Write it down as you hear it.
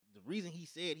reason he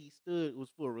said he stood was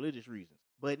for religious reasons.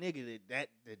 But nigga,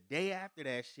 the day after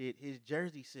that shit, his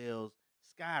jersey sales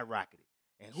skyrocketed.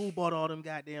 And who bought all them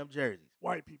goddamn jerseys?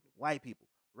 White people. White people.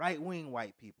 Right-wing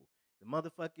white people. The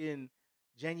motherfucking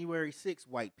January 6th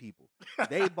white people.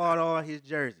 They bought all his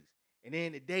jerseys. And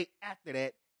then the day after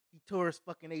that, he tore his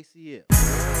fucking ACL.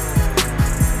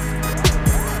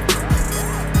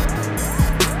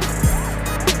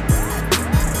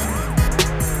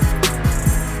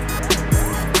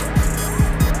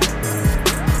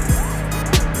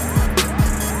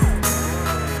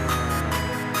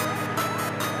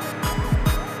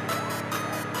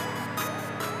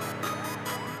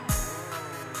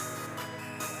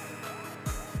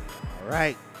 All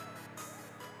right.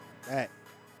 That.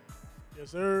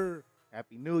 Yes, sir.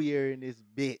 Happy New Year in this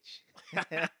bitch.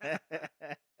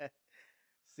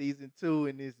 Season 2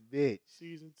 in this bitch.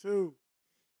 Season 2.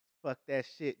 Fuck that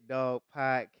shit, dog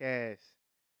podcast.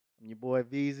 I'm your boy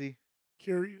Veezy.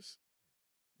 Qurious.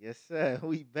 Yes, sir.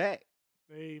 We back.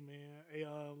 Hey, man.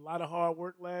 A lot of hard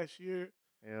work last year.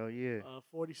 Hell yeah.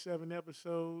 47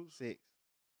 episodes.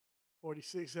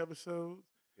 46 episodes.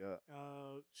 Yeah.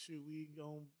 Shoot, we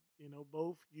on,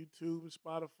 both YouTube and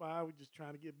Spotify. We're just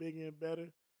trying to get bigger and better,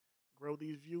 grow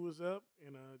these viewers up,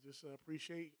 and just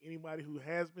appreciate anybody who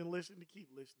has been listening to keep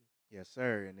listening. Yes,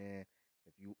 sir. And then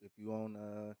if you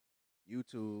on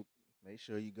YouTube, make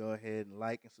sure you go ahead and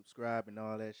like and subscribe and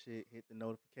all that shit. Hit the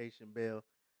notification bell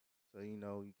so you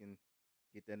can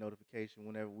get that notification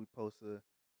whenever we post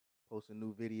a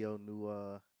new video,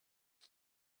 new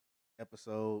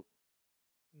episode.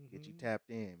 Get you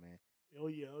tapped in, man. Oh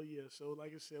yeah. So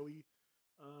like I said, we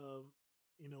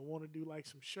want to do like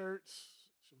some shirts,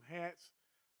 some hats.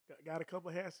 Got a couple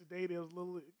of hats today. They was a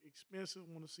little expensive.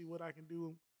 Want to see what I can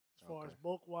do as far as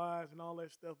bulk wise and all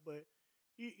that stuff. But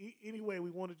anyway,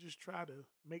 we want to just try to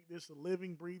make this a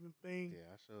living, breathing thing.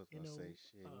 Yeah, I sure was gonna say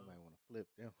shit. You might want to flip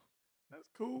them. That's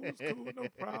cool. It's cool, no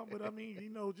problem. But I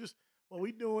mean, just what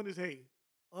we doing is, hey,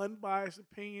 unbiased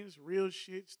opinions, real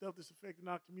shit, stuff that's affecting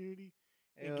our community,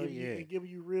 and giving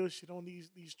you real shit on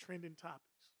these trending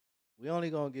topics. We only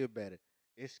gonna get better.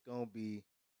 It's gonna be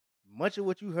much of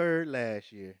what you heard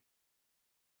last year.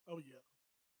 Oh yeah.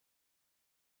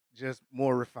 Just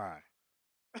more refined.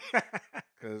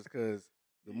 Cause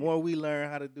the more we learn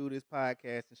how to do this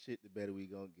podcast and shit, the better we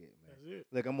gonna get, man. That's it.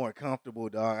 Look, I'm more comfortable,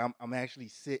 dog. I'm actually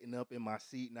sitting up in my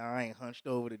seat now. I ain't hunched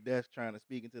over the desk trying to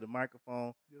speak into the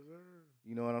microphone. Yes, sir.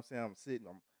 You know what I'm saying? I'm sitting.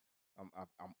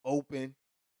 I'm open.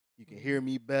 You can hear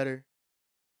me better.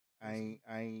 I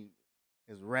ain't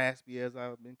as raspy as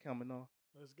I've been coming off.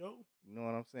 Let's go. You know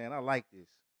what I'm saying? I like this.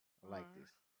 I like right. this.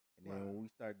 And then when we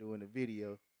start doing the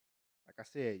video, like I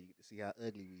said, you get to see how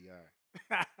ugly we are.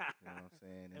 You know what I'm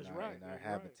saying? That's in right. our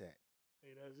habitat. Right.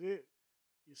 Hey, that's it.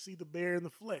 You see the bear in the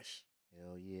flesh.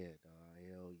 Hell yeah, dog.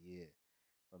 Hell yeah.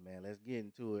 But man, let's get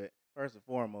into it. First and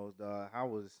foremost, dog, how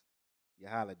was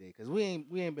your holiday? Because we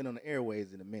ain't been on the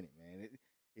airways in a minute, man.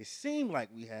 It seemed like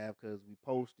we have because we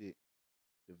posted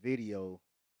the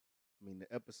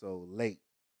episode late,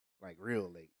 like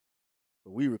real late.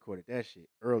 But we recorded that shit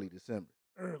early December.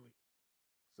 Early.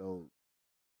 So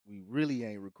we really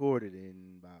ain't recorded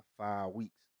in about 5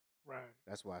 weeks. Right.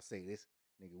 That's why I say this,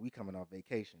 nigga, we coming off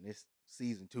vacation. This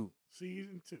season 2.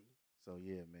 Season 2. So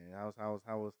yeah, man.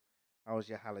 How was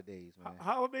your holidays, man?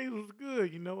 Holidays was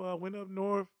good. I went up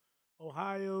north,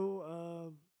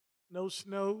 Ohio. No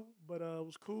snow, but it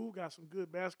was cool. Got some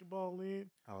good basketball in.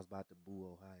 I was about to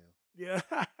boo Ohio. Yeah.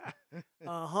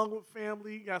 Hung with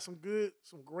family. Got some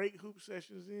great hoop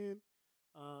sessions in.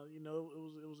 It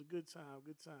was a good time.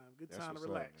 Good time to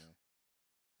relax. Up, man.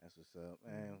 That's what's up,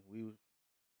 man.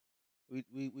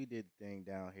 We did the thing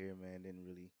down here, man. Didn't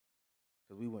really,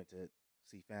 cause we went to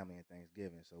see family at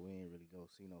Thanksgiving, so we didn't really go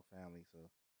see no family. So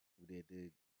we did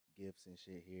the gifts and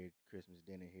shit here, Christmas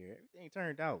dinner here. Everything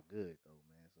turned out good though,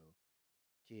 man. So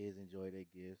kids enjoyed their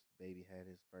gifts. Baby had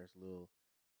his first little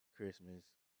Christmas.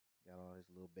 Got all his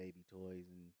little baby toys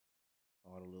and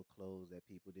all the little clothes that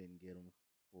people didn't get him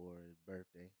for his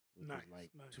birthday, which was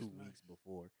like 2 weeks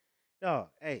before. Dog,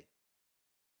 hey,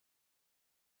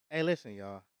 listen,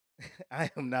 y'all. I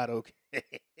am not okay.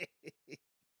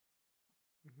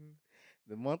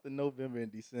 The month of November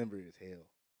and December is hell.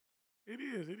 It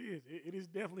is. It is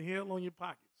definitely hell on your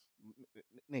pockets.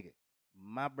 Nigga,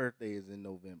 my birthday is in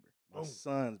November. My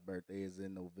son's birthday is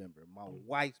in November. My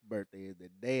wife's birthday is the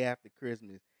day after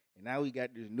Christmas. And now we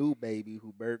got this new baby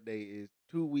whose birthday is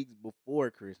 2 weeks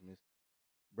before Christmas.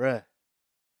 Bruh.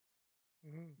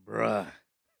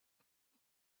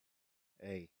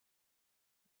 Hey,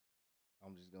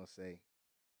 I'm just going to say,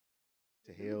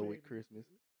 to hell with Christmas.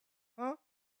 Huh?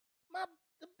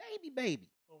 The baby.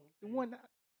 The Hey, one that,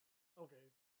 okay.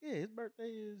 yeah, his birthday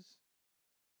is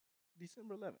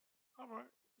December 11th. All right.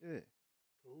 Yeah,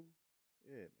 Cool.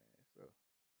 yeah, man. So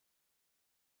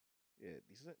yeah,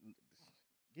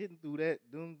 getting through that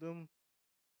them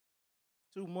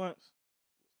 2 months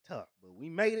was tough, but we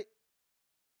made it.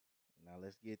 Now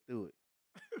let's get through it.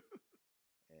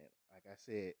 And like I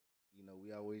said,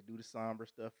 we always do the somber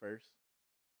stuff first.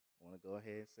 I want to go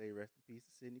ahead and say rest in peace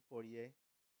to Sidney Poitier.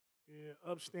 Yeah,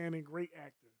 upstanding, great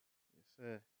actor. Yes,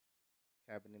 sir.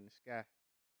 Cabin in the Sky.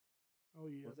 Oh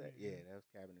yeah, Was that? Yeah, man. that was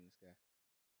Cabin in the Sky.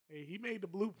 Hey, he made the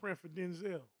blueprint for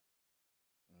Denzel.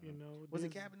 You Hmm. know, Was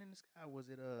it Cabin in the Sky? Was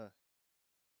it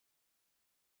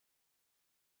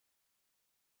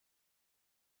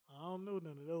I don't know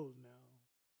none of those now.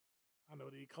 I know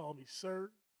they call me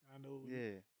Sir. I know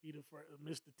Yeah, he the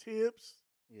Mr. Tibbs.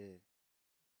 yeah.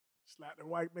 Slap the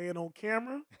white man on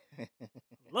camera.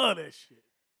 Love that shit.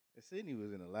 And Sydney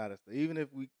was in a lot of stuff. Even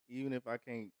if I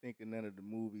can't think of none of the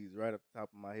movies right off the top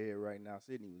of my head right now,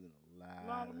 Sydney was in a lot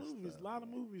of A stuff, lot of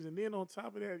man. movies, and then on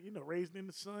top of that, Raised in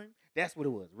the Sun. That's what it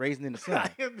was. Raising in the I Sun.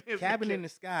 am this Cabin in cat. the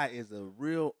Sky is a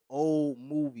real old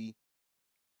movie.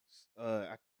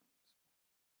 I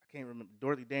can't remember.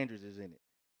 Dorothy Dandridge is in it.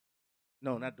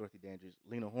 No, Mhm. not Dorothy Dandridge.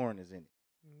 Lena Horne is in it.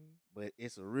 Mhm. But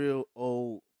it's a real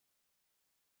old,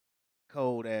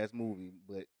 cold ass movie.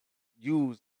 But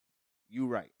you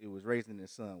right. It was Raising in the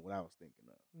Sun. What I was thinking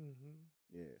of. Mhm.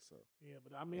 Yeah. So, Yeah,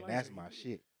 but I mean, and like I that's said, my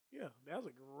shit. yeah, that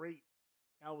was a great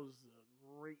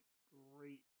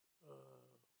uh,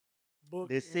 book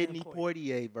The and Sidney play.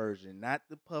 Poitier version, not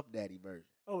the Puff Daddy version.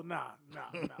 Oh, nah.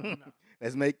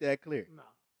 Let's make that clear. Nah.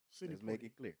 Sidney Let's make Poitier.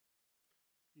 it clear.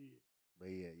 Yeah. But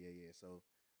yeah. So,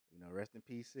 rest in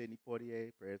peace, Sidney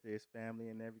Poitier. Prayers to his family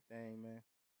and everything, man.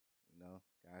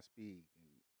 Godspeed.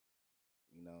 And,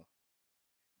 you know,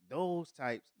 those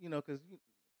types, because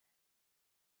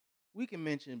we can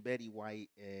mention Betty White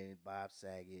and Bob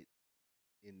Saget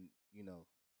in,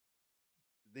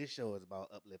 this show is about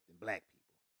uplifting black people.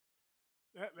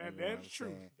 You know what That is I'm true.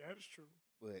 saying? That is true.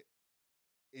 But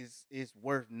it's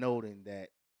worth noting that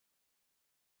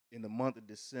in the month of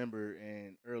December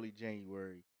and early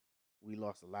January, we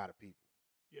lost a lot of people.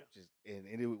 Yeah.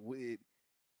 It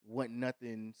wasn't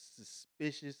nothing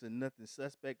suspicious or nothing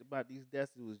suspect about these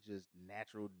deaths. It was just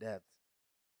natural deaths.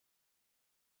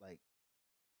 Like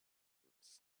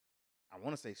I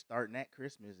want to say starting at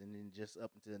Christmas and then just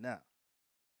up until now.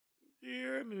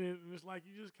 Yeah, and it's like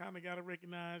you just kind of got to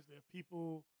recognize that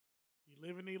people be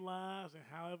living their lives, and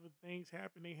however things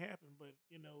happen, they happen. But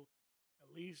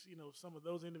at least some of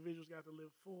those individuals got to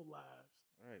live full lives.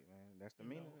 Right, man. That's the You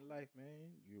meaning know, of life, man.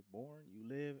 You're born, you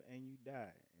live, and you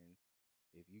die. And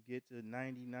if you get to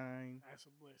 99, that's a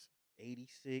blessing.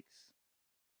 86,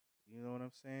 you know what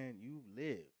I'm saying? You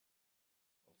live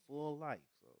a full life.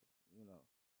 So, you know,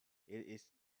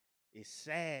 it's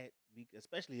sad,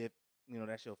 especially if,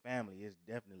 that's your family. It's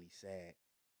definitely sad.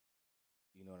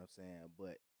 You know what I'm saying?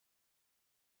 But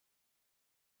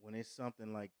when it's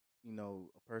something like,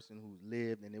 a person who's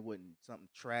lived and it wasn't something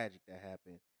tragic that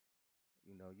happened,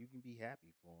 you can be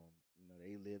happy for them.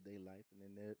 They live their life and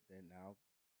then they're now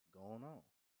going on.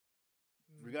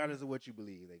 Hmm. Regardless of what you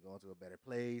believe, they going to a better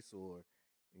place, or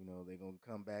they're gonna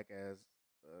come back as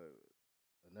uh,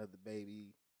 another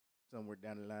baby somewhere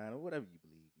down the line, or whatever you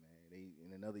believe, man. They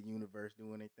in another universe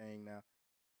doing their thing now.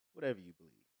 Whatever you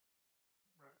believe,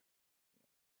 Right.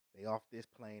 they off this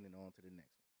plane and on to the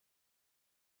next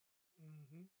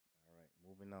Hmm. one. All right,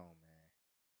 moving on, man.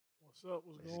 What's up?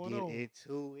 What's Let's going get on?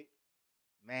 into it.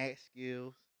 Mad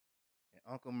Skills and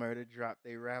Uncle Murder dropped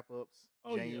their wrap ups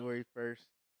Oh yeah. January 1st.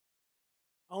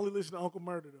 I only listen to Uncle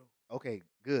Murder though. Okay,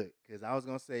 good. Cause I was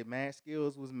gonna say Mad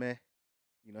Skills was meh.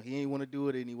 He ain't want to do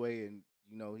it anyway, and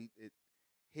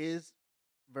his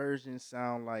version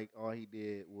sound like all he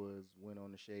did was went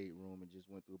on the shade room and just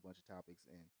went through a bunch of topics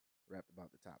and rapped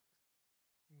about the topics.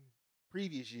 Mm.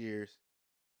 Previous years,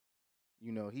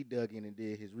 he dug in and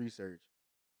did his research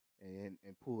and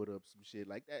pulled up some shit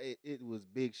like that. It was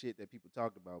big shit that people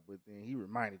talked about, but then he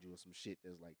reminded you of some shit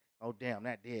that's like, oh damn,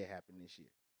 that did happen this year.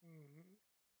 Hmm.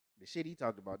 The shit he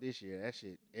talked about this year, that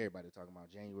shit everybody talking about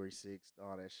January 6th,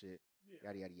 all that shit, Yeah.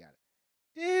 yada yada yada.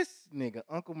 This nigga,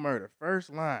 Uncle Murder, first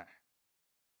line.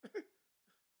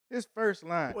 His first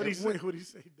line. What he say? What he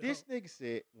say, dog? This nigga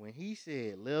said when he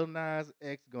said Lil Nas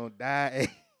X gonna die,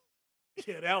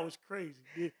 Yeah, that was crazy.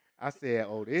 I said,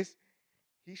 oh, this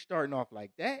he's starting off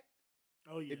like that.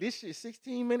 Oh yeah. This shit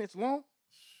 16 minutes long.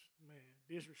 Man,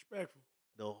 disrespectful.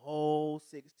 The whole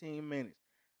 16 minutes.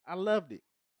 I loved it.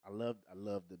 I love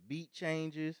the beat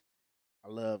changes. I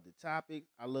love the topics.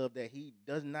 I love that he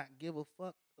does not give a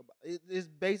fuck about it's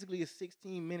basically a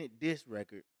 16-minute diss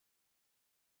record,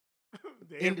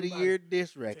 to end of the everybody, year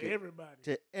diss to record everybody.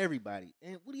 to everybody.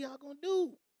 And what are y'all gonna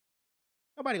do?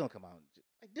 Nobody gonna come out and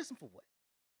like diss him for what?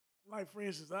 Like for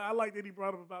instance, I like that he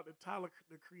brought up about the Tyler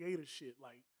the Creator shit.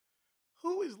 Like,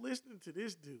 who is listening to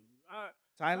this dude? I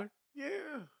Tyler? yeah,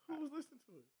 who was listening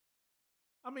to it?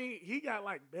 I mean, he got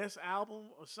like best album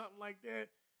or something like that.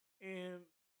 And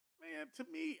man, to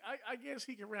me, I guess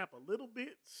he can rap a little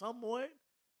bit, somewhat,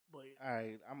 but All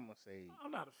right, I'm gonna say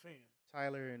I'm not a fan.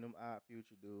 Tyler and them Odd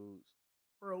Future dudes.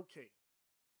 We're okay.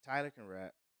 Tyler can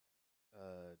rap.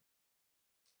 Uh,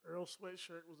 Earl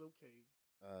Sweatshirt was okay.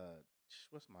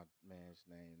 what's my man's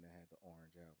name that had the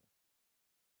orange album?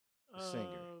 The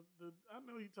singer. I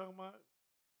know you talking about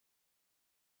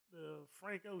the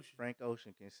Frank Ocean. Frank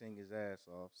Ocean can sing his ass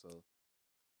off. So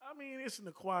I mean, it's an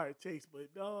acquired taste,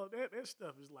 but dog, that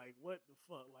stuff is like, what the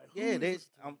fuck? Like, yeah, who is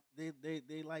listening to it?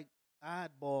 they like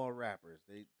oddball rappers.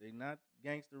 They not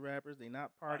gangster rappers. They not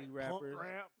party Like punk rappers.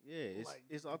 rap? Yeah, Like,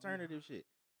 it's alternative shit.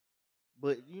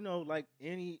 But like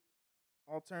any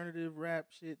alternative rap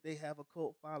shit, they have a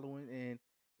cult following, and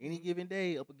any mhm. given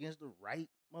day, up against the right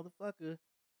motherfucker,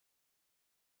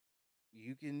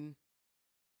 you can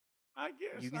I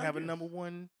guess, you can I have a guess. number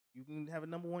one. You can have a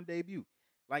number one debut.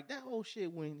 Like that whole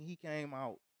shit when he came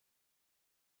out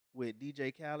with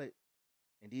DJ Khaled,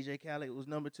 and DJ Khaled was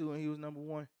number two and he was number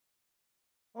one.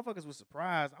 Motherfuckers was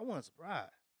surprised. I wasn't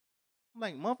surprised. I'm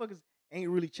like, motherfuckers ain't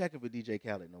really checking for DJ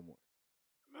Khaled no more.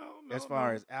 No, As no, far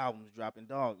no. as albums dropping,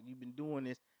 dog, you've been doing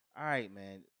this. All right,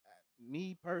 man.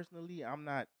 Me personally, I'm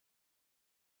not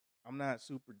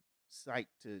super psyched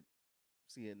to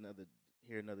see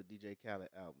hear another DJ Khaled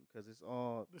album because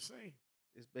The same.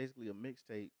 it's basically a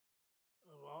mixtape.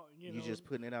 You You know, just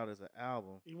putting it out as an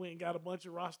album. he went and got a bunch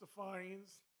of Rastafarians,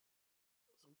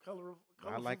 some But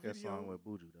I colorful like that song videos. with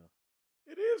Buju though.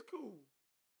 It is cool.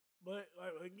 But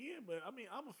like again, but I mean,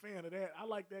 I'm a fan of that. I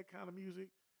like that kind of music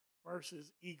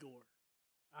versus Igor.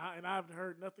 And I haven't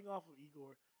heard nothing off of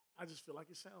Igor. I just feel like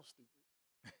it sounds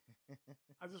stupid.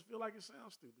 I just feel like it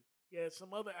sounds stupid. He had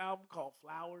some other album called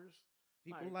Flowers.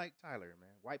 People Like, like Tyler,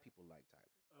 man. White people like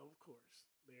Tyler. of course,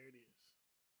 there it is.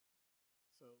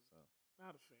 So, So,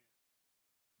 not a fan.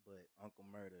 but Uncle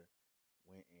Murder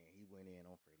he went in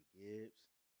on Freddie Gibbs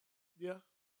Yeah,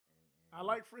 I and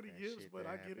like Freddie that Gibbs, shit but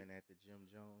that I get it. happened at the Jim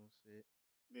Jones shit.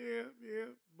 Yeah,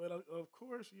 yeah. But of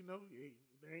course, hey,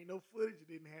 there ain't no footage. It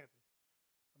didn't happen.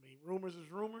 I mean, rumors is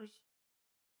rumors.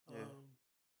 Yeah. Um,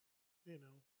 you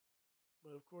know,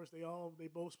 but of course, they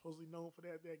both supposedly known for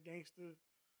that gangster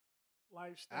I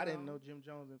didn't lifestyle. know Jim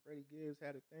Jones and Freddie Gibbs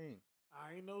had a thing.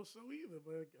 I ain't know so either,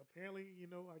 but apparently,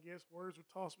 I guess words were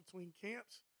tossed between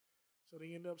camps, so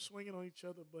they end up swinging on each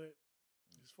other. But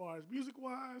as far as music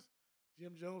wise,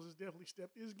 Jim Jones has definitely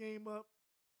stepped his game up.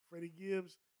 Freddie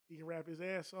Gibbs, he can rap his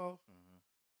ass off.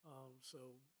 Mm-hmm. So,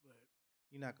 but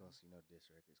You're not gonna see no diss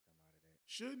records come out of that.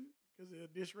 shouldn't because the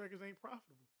diss records ain't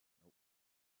profitable. Nope.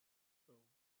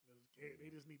 So they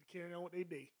Yeah. just need to carry on with their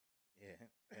day. Yeah.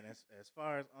 And as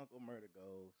far as Uncle Murder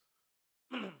goes,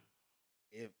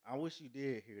 if I wish you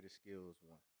did hear the skills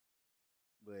one.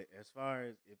 But as far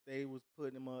as if they was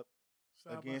putting them up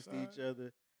Side by against side. each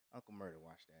other, Uncle Murder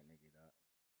watched that nigga, dog.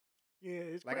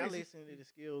 Yeah, it's Like I crazy. listened to the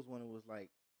skills one, it was like,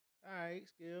 all right,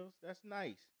 skills, that's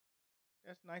nice.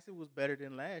 That's nice. It was better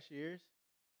than last year's.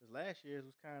 Cause last year's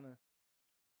was kind of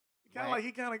Kind of whack. like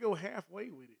he kind of go halfway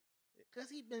with it. Cause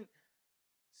he been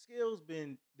skills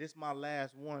been this my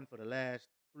last one for the last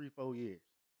 3-4 years.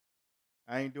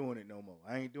 I ain't doing it no more.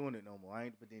 I ain't doing it no more. I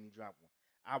ain't. But then he dropped one.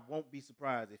 I won't be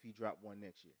surprised if he dropped one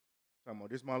next year. Talking about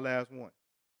this my last one.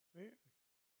 Yeah,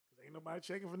 because ain't nobody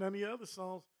checking for none of the other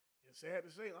songs. And sad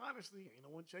to say, honestly, ain't no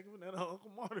one checking for none of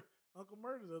Uncle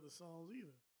Murder's other songs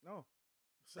either. No,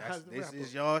 Besides the this wrap up.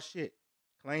 is y'all shit.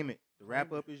 Claim it. The wrap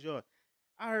Claim it. up is yours.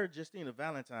 I heard Justina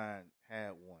Valentine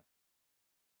had one.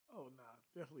 Oh nah,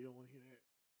 definitely don't want to hear that.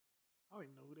 I don't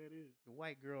even know who that is. The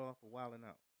white girl off of Wildin'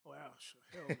 Out. Oh,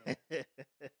 hell no.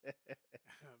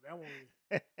 That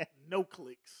one, no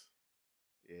clicks.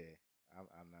 Yeah,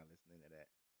 I'm not listening to that.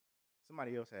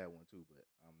 Somebody else had one too, but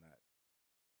I'm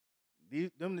not.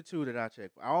 Them the two that I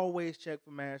check for. I always check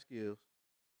for Mad Skills,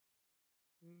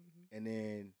 Mm-hmm. and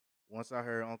then once I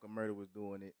heard Uncle Murder was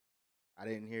doing it, I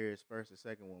didn't hear his first or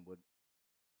second one, but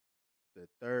the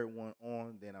third one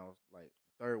on, then I was like,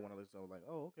 the third one I listened to, I was like,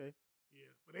 oh okay, Yeah,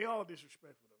 but they all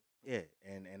disrespectful though. yeah,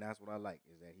 and that's what I like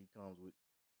is that he comes with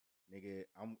nigga.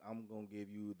 I'm gonna give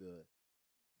you the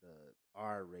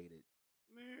R-rated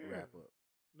Yeah, wrap up.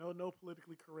 no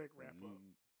politically correct wrap You, up.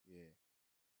 yeah,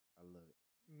 I love it.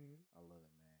 Mm-hmm. I love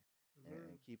it, man. Yes,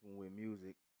 And keeping with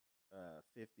music,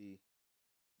 50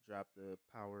 dropped the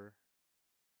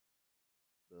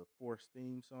Force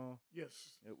theme song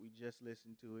Yes. that we just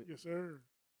listened to it, Yes, sir.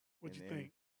 What'd and you then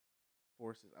think?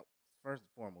 Force is first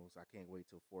and foremost. I can't wait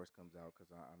till Force comes out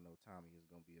because I know Tommy is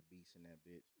gonna be a beast in that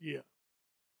bitch. Yeah.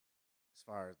 As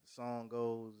far as the song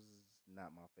goes,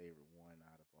 not my favorite one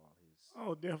out of all his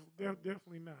Oh, other ones.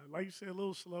 definitely not. Like you said, a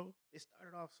little slow. It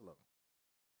started off slow.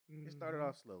 It started Mm-hmm.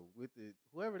 off slow with the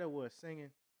whoever that was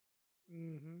singing.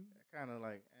 Mm-hmm. Kind of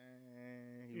like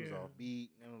he was Yeah. off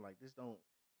beat, and I'm like, this don't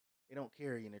it don't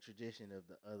carry in the tradition of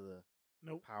the other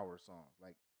Nope. power songs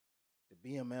like the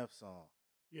BMF song.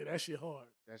 Yeah, that shit hard.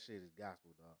 That shit is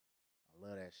gospel, dog. I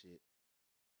love that shit.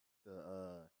 The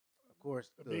of course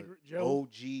The the Big Joe.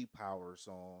 OG power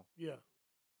song. Yeah.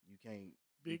 You can't you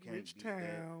Big can't Rich beat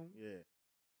that. Town. Yeah.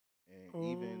 And Oh,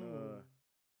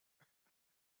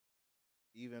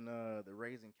 even the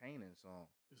Raising Canaan song,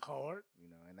 it's hard.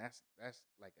 and that's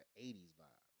like an 80s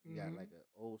vibe. You got Mm-hmm. like an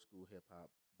old school hip hop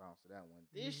bounce to that one.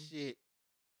 This Mm-hmm. shit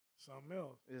Something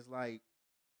else. is like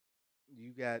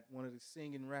you got one of the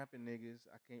singing rapping niggas.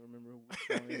 I can't remember which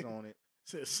song is on it,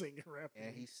 Says singing rapping.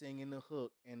 and he's singing the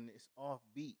hook and it's off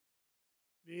beat.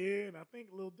 Yeah, and I think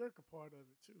Lil Durk a part of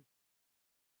it too.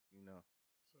 You know,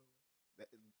 So that,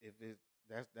 if it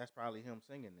that's probably him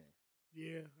singing then.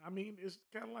 yeah, I mean it's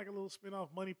kind of like a little spin off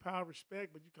Money, Power,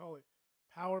 Respect, but you call it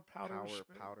Power, Powder, Power,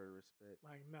 Respect. powder, respect.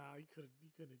 Like nah, you couldn't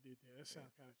have did that. That And,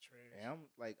 sounds kind of trash.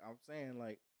 and I'm saying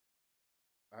like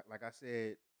I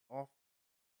said off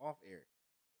air.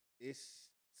 It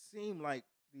seemed like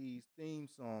these theme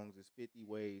songs is 50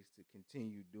 ways to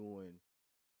continue doing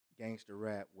gangster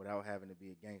rap without having to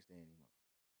be a gangster anymore.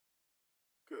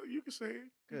 You can say it. You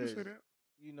can Cause say that.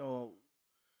 you know,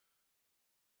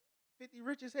 50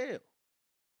 rich as hell,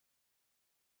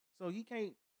 so he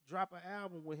can't drop an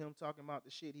album with him talking about the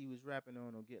shit he was rapping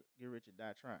on Get Rich or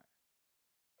Die Trying.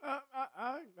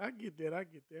 I get that. I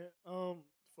get that. Well,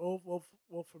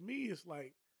 for me, it's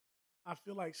like I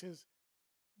feel like since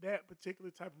that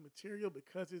particular type of material,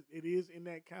 because it is in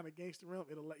that kind of gangster realm,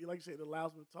 like you said, it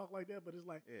allows him to talk like that. But it's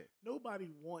like Yeah, nobody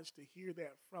wants to hear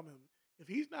that from him. If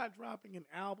he's not dropping an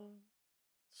album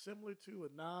similar to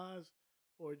a Nas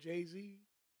or a Jay Z,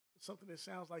 something that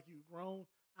sounds like you've grown,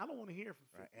 I don't want to hear from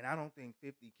right. 50. And I don't think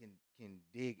 50 can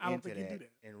dig I don't into think he can that do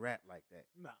that. and rap like that.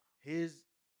 Nah, His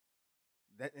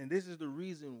that and this is the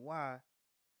reason why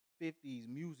 50's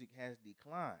music has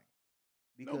declined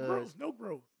no growth, because no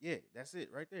growth. yeah, that's it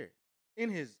right there. In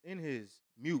his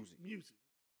music, Music.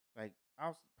 like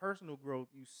our personal growth,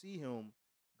 you see him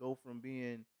go from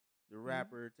being the Mm-hmm.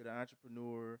 rapper to the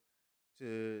entrepreneur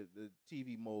to the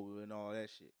TV mogul and all that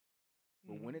shit.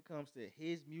 But when Mm-hmm. it comes to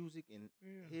his music and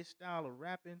Yeah. his style of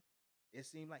rapping, it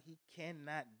seems like he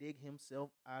cannot dig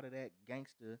himself out of that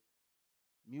gangster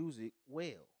music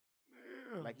well.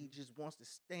 Yeah. Like he just wants to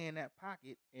stay in that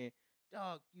pocket and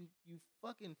dog, you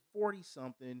fucking 40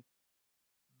 something,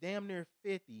 damn near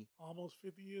 50, Almost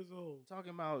 50 years old.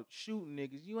 talking about shooting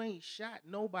niggas. You ain't shot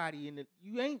nobody in the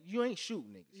you ain't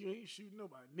shooting niggas. You ain't shooting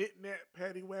nobody. Knit nat,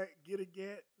 patty whack, get a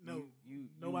gat. No. You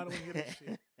Nobody want to hear that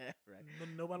shit. right. No,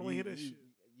 nobody want You to hear that you shit.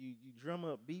 you drum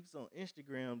up beefs on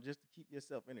Instagram just to keep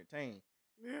yourself entertained.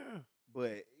 Yeah.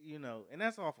 But and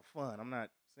that's all for fun. I'm not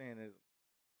saying that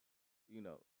you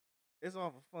know, it's all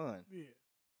for fun. Yeah.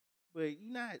 But you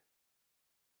not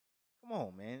come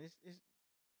on, man.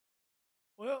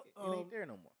 Well, It ain't there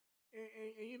no more.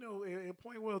 and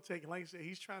point well taken. Like I said,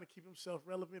 he's trying to keep himself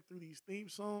relevant through these theme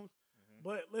songs. Hmm.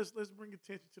 But let's bring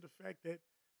attention to the fact that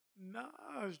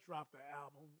Nas dropped an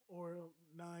album or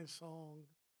a 9 song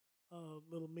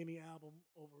little mini album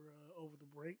over the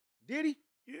break. Did he?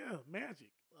 Yeah,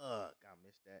 Magic. Fuck, I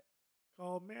missed that.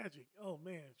 Called Magic. Oh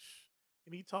man.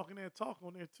 And he talking that talk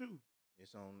on there too.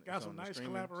 It's Got some on the nice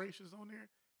streaming. collaborations on there.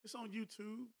 It's on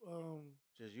YouTube.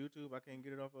 Just YouTube. I can't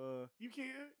get it off. You can.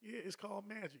 Yeah, it's called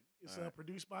Magic. It's All right.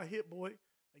 produced by Hit Boy.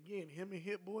 Again, him and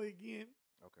Hit Boy again.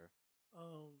 Okay.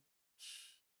 Um,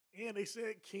 and they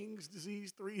said King's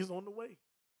Disease 3 is on the way.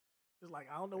 It's like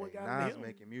I don't know what Hey, got into Nas him.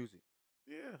 making music.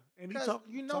 Yeah, and he Cause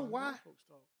talking you know talking why grown folks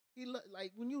talk.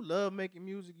 like when you love making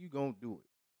music, you gonna do it.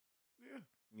 Yeah.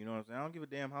 You know what I'm saying? I don't give a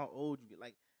damn how old you get.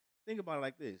 Like, think about it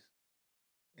like this.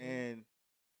 Mm-hmm. And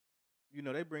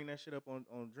they bring that shit up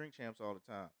on Drink Champs all the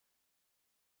time.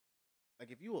 Like,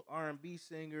 if you an R&B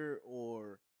singer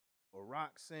or a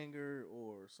rock singer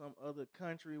or some other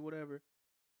country, whatever,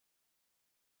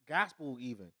 gospel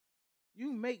even,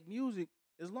 you make music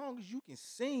as long as you can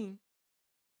sing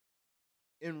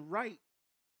and write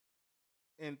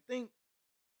and think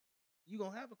you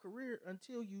gonna have a career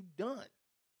until you done.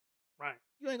 Right.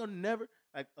 You ain't gonna never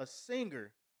like a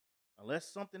singer unless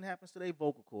something happens to their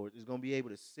vocal cords is gonna be able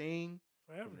to sing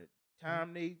forever. From the Mhm.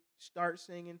 time they start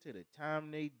singing to the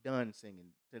time they done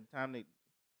singing, to the time they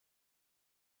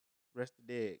rest the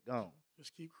dead, gone.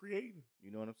 Just keep creating.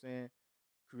 You know what I'm saying?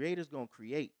 Creators gonna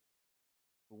create,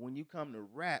 but when you come to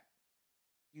rap,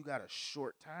 you got a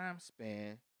short time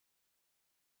span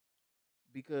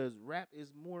because rap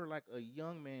is more like a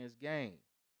young man's game.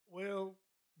 Well,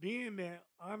 being that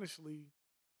honestly,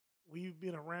 we've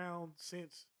been around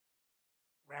since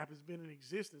rap has been in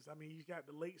existence. I mean, you got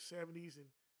the late '70s and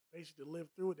basically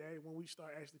lived through it. That when we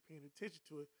start actually paying attention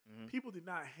to it, Hmm. people did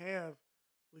not have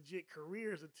legit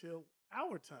careers until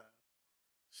our time.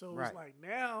 So it's Right. like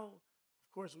now,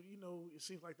 of course, it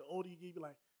seems like the older you get, you're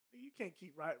like, "Man, you can't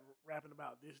keep rapping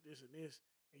about this, this, and this,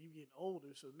 and you getting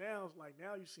older." So now it's like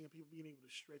now you're seeing people being able to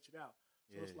stretch it out.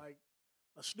 So it's Yeah. like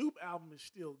a Snoop album is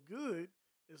still good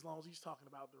as long as he's talking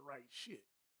about the right shit,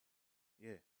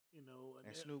 Yeah. and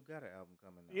And Snoop got an album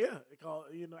coming out. yeah, they call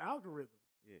it, algorithm.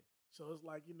 Yeah. So it's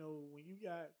like when you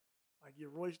got like your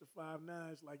Royce the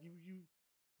 5'9", like you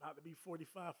about to be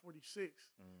 45, 46.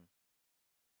 Mm.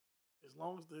 As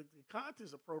long as the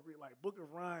content's appropriate, like Book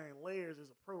of Ryan layers is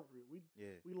appropriate.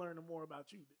 Yeah. We learning more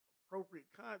about you. The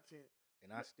appropriate content.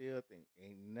 And I still think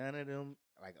ain't none of them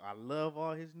like I love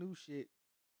all his new shit.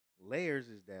 Layers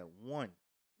is that one.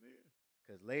 Yeah.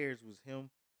 Cause Layers was him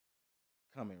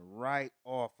coming right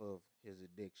off of his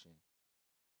addiction.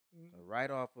 Mm-hmm.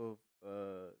 Right off of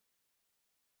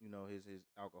his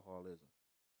alcoholism.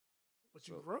 But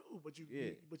you So grow.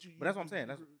 yeah. But But that's what I'm saying. you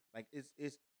That's grew. like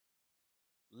it's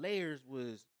Layers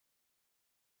was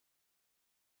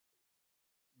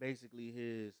basically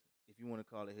his, if you want to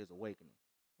call it his awakening.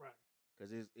 Right.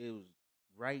 Because it was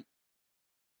right,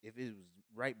 if it was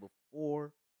right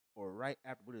before or right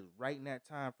after, but it was right in that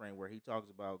time frame where he talks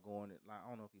about going to, like, I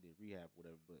don't know if he did rehab or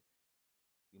whatever, but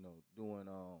doing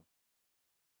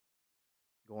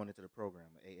going into the program,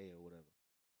 AA or whatever.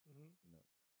 Mm-hmm. You know,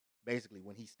 basically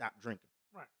when he stopped drinking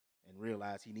Right. and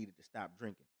realized he needed to stop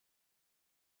drinking.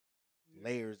 Yeah.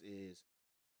 Layers is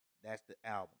that's the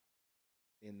album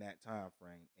in that time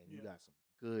frame, and you Yeah. got some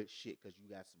good shit because you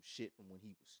got some shit from when he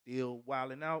was still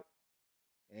wilding out,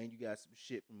 and you got some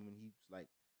shit from when he was like,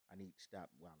 I need to stop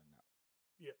wilding out.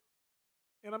 Yeah.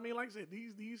 And I mean, like I said,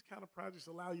 these kind of projects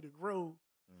allow you to grow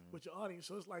Mm-hmm. with your audience.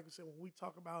 So it's like I said, when we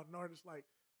talk about an artist like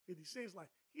 50 Cent, like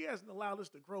he hasn't allowed us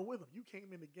to grow with him. You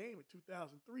came in the game in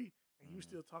 2003, and you Mm-hmm.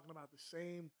 still talking about the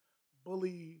same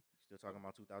bully. Still talking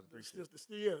about 2003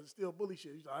 shit. Still bully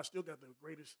shit. He's like, I still got the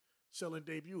greatest selling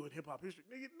debut in hip hop history.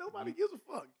 Nigga, nobody You gives a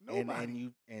fuck. and Nobody.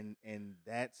 you and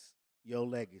that's your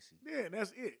legacy. Yeah, and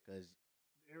that's it. Because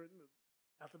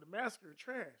After the massacre,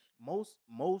 trash. most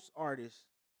artists,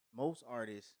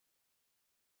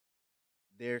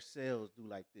 their sales do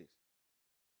like this,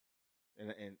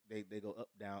 and they go up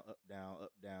down up down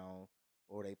up down,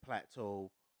 or they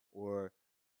plateau, or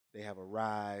they have a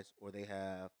rise, or they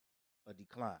have a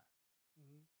decline.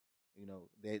 Mm-hmm.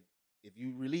 That if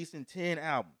you releasing 10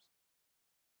 albums,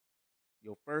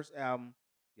 your first album,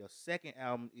 your second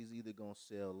album is either gonna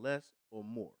sell less or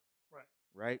more, Right.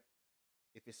 right?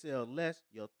 If it sells less,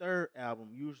 your third album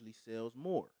usually sells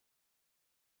more,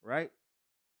 right?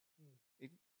 Mm.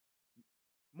 If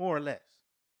more or less.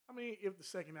 I mean, if the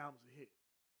second album's a hit.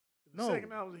 If the No,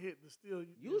 second album's a hit, the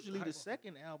usually the hype off of it.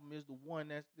 second album is the one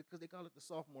that's because they call it the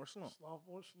sophomore slump,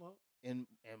 Sophomore slump. and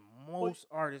Well, most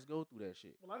artists go through that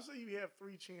shit. I say you have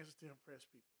three chances to impress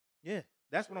people. Yeah,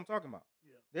 that's So what I'm talking about.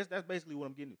 yeah. That's basically what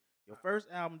I'm getting to. Your first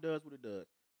album does what it does.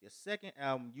 Your second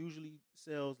album usually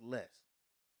sells less,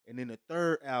 and then the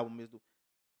third album is the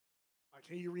Like,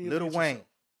 can you Little reinvent Wayne. yourself?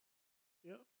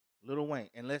 Yeah. Little Wayne,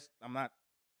 unless I'm not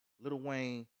Little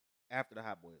Wayne after the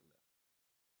Hot Boys left.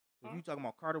 If Huh? you talking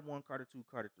about Carter 1, Carter 2,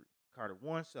 Carter 3. Carter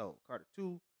 1 sold, Carter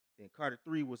 2, then Carter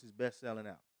 3 was his best selling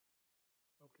album,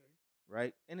 Okay.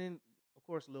 right? And then of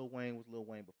course Lil Wayne was Lil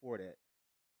Wayne before that.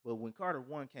 But when Carter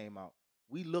 1 came out,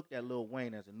 we looked at Lil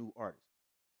Wayne as a new artist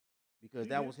because You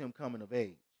that did. was him coming of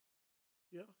age,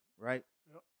 Yeah. right?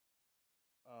 Yep.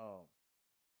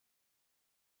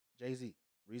 Jay-Z,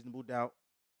 Reasonable Doubt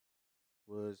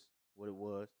was what it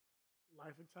was.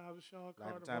 Life and Times of Sean Life and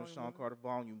Carter, Times of Volume Sean One. Carter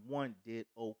Volume 1 did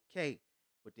okay.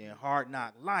 But then Yeah. Hard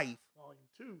Knock Life, Volume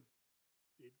 2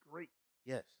 did great.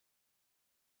 yes,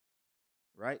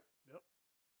 right? Yep.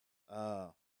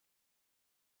 Uh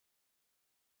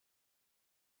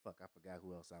Fuck, I forgot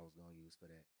who else I was gonna use for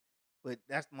that. But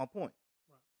that's my point.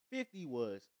 Right. 50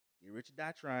 was Get Rich or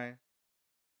Die Trying.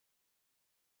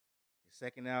 His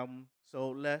second album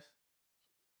sold less.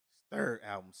 His third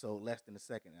album sold less than the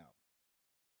second album.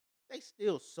 They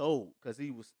still sold because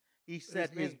he set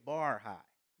His his name. bar high.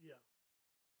 Yeah.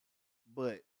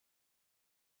 But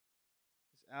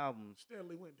his albums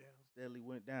steadily went down, steadily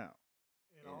went down,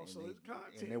 and and also they his and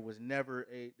content. there was never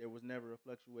a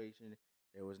fluctuation.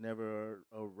 There was never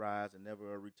a rise and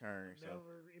never a return. So,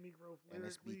 Never any growth and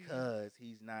it's lyrically. because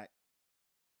he's not.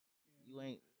 You And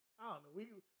ain't. I don't know. We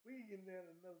can get into that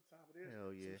another time, but there's Hell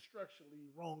some yeah, structurally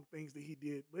wrong things that he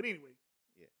did. But anyway,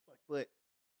 yeah. fuck But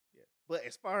yeah, but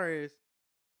as far as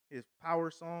his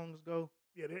power songs go,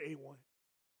 yeah, they're A1.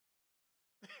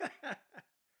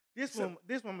 So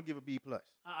this one I'm gonna give a B plus.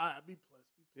 B plus,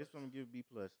 B This plus. one I'm gonna give a B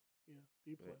plus. Yeah,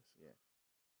 B But plus.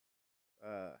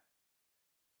 yeah,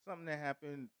 something that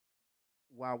happened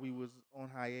while we was on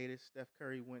hiatus. Steph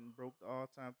Curry went and broke the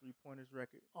all-time three-pointers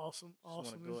record. Awesome, Just want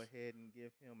to awesomeness. go ahead and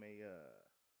give him a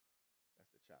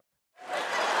that's the chopper.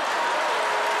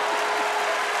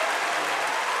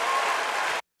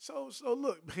 So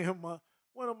look, man,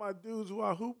 one of my dudes who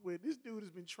I hoop with, this dude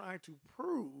has been trying to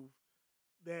prove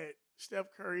that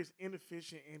Steph Curry is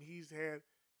inefficient and he's had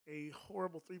a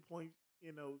horrible 3 point,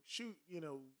 shoot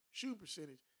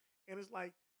percentage. And it's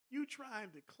like you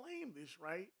trying to claim this,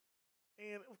 right?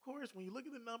 And of course, when you look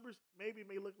at the numbers, maybe it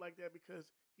may look like that because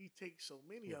he takes so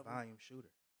many He a of them. volume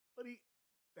shooter. But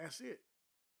that's it.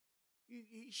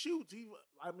 He shoots. You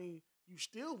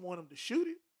still want him to shoot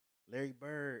it. Larry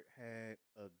Bird had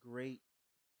a great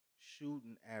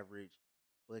shooting average,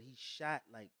 but he shot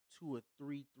like 2 or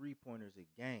 3 3-pointers a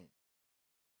game.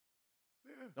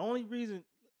 Yeah. The only reason,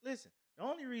 listen, the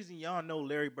only reason y'all know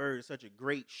Larry Bird is such a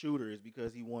great shooter is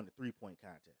because he won the 3-point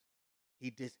contest.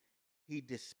 He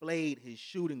displayed his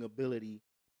shooting ability,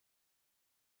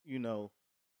 you know,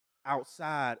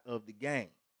 outside of the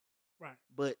game. Right.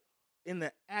 But in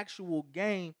the actual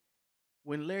game,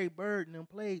 when Larry Bird and them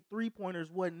played, 3-pointers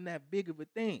wasn't that big of a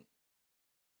thing.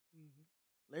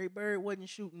 Mm-hmm. Larry Bird wasn't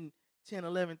shooting 10,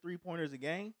 11 3-pointers a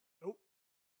game. Nope.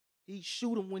 He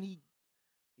shoot them when he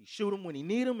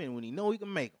need them and when he know he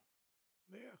can make them.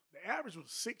 Yeah. The average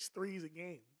was 6 threes a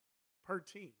game per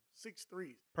team. 6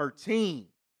 threes. Per team.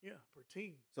 Yeah, per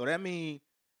team. So that means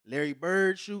Larry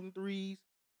Bird shooting threes,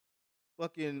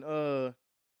 fucking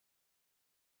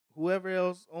whoever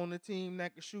else on the team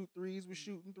that could shoot threes was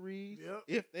shooting threes. Yep.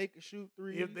 If they could shoot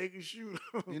threes. If they could shoot.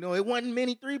 It wasn't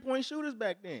many 3-point shooters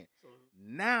back then. So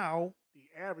now the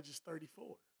average is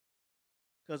 34.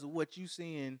 Because of what you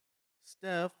seeing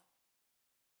Steph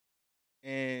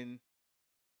and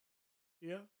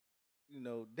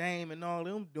Dame and all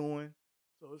them doing.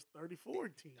 So it's 34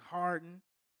 teams. Harden,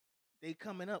 they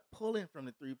coming up pulling from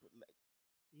the three.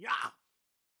 Yeah.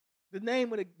 The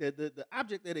name of the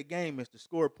object of the game is to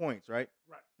score points, right?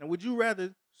 Right. Now, would you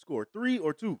rather score 3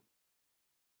 or 2?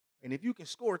 And if you can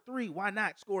score 3, why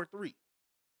not score 3?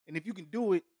 And if you can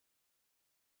do it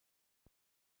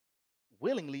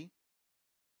willingly,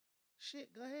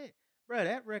 shit, go ahead. Bro,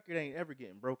 that record ain't ever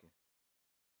getting broken.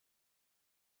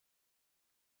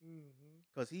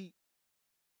 Because he's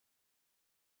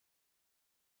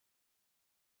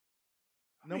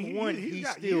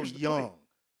still young.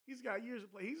 He's got years to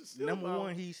play. He's still number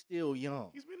one, he's still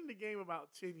young. He's been in the game about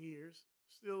 10 years.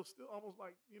 Still almost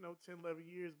like, 10, 11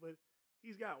 years, but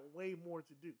he's got way more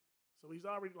to do. So he's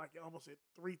already like almost at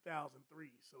 3,000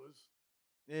 threes. So it's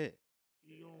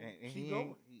He gonna keep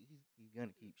going. He's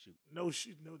gonna keep shooting. No,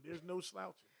 there's no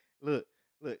slouching. Look,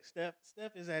 Steph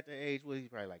is at the age where he's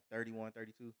probably like 31,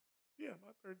 32. Yeah,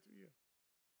 about 32, yeah.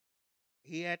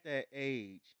 He at that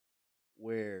age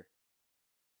where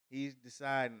he's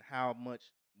deciding how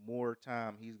much more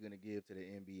time he's gonna give to the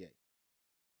NBA.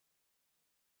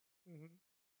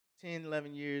 10,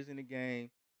 11 years in the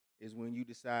game is when you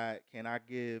decide, can I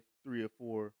give 3 or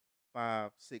 4,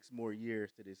 5, 6 more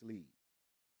years to this league?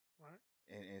 Right.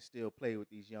 And still play with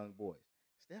these young boys.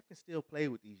 Steph can still play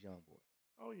with these young boys.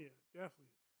 Oh, yeah,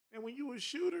 definitely. And when you a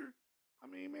shooter,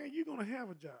 man, you're going to have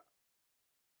a job.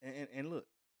 And look,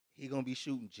 he going to be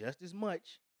shooting just as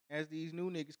much as these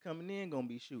new niggas coming in going to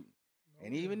be shooting. Oh,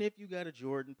 and even if you got a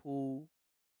Jordan Poole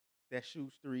that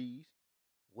shoots threes,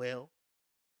 well,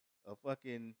 a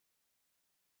fucking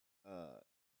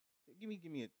give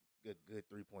me a good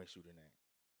 3-point shooter name.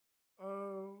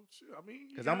 Sure.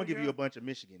 Because I'm gonna give you a bunch of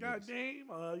Michigan niggas. Got Dame.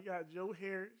 You got Joe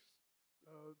Harris,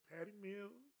 Patty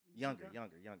Mills. Younger.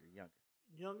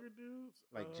 Younger dudes.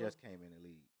 Like just came in the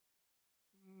league.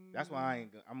 That's why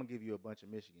I'm gonna give you a bunch of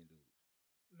Michigan dudes.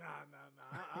 Nah.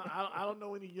 I don't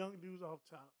know any young dudes off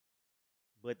top.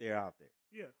 But they're out there.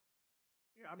 Yeah.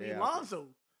 Lonzo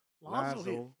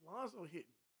hitting.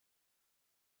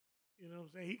 You know what I'm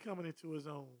saying? He coming into his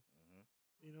own.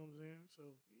 You know what I'm saying? So,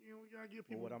 we got to give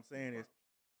people. But what I'm saying is,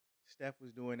 Steph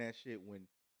was doing that shit when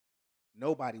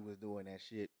nobody was doing that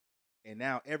shit. And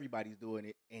now everybody's doing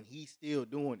it, and he's still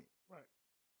doing it. Right.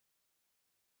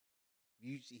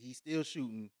 he's still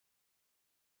shooting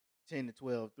 10 to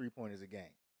 12 3-pointers a game.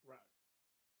 Right.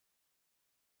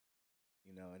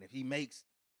 And if he makes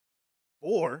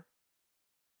 4,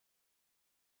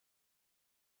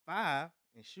 5,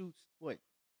 and shoots what?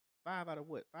 5 out of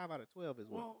what? 5 out of 12 is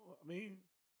what? Well, I mean,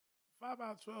 5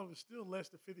 out of 12 is still less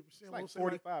than It's 50%. like We'll say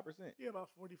like 45%. yeah, about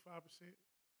 45%.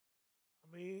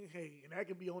 I mean, hey, and that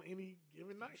can be on any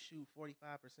given If you night. shoot 45%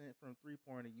 from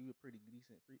 3-pointer, you a pretty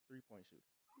decent 3-point shooter.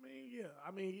 I mean, yeah.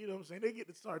 I mean, you know what I'm saying? They get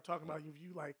to start talking about if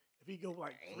you like if he go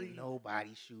like Ain't three.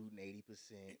 nobody shooting 80%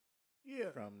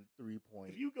 Yeah. from 3-point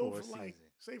If you go for a for like, season.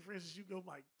 say for instance, you go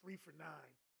like 3 for 9,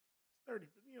 30.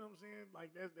 You know what I'm saying?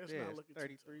 Like that's Yeah, not it's looking too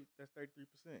tough. 33. That's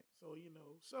 33%. So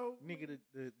so I Nigga, mean,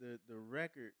 the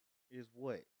record is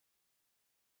what?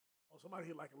 somebody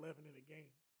hit like 11 in a game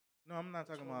No, I'm not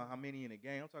or talking 12. about how many in a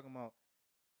game. I'm talking about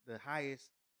the highest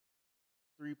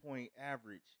 3-point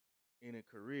average in a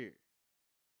career.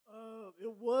 It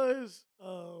was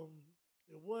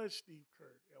Steve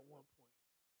Kerr at one point.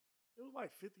 It was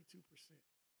like 52%.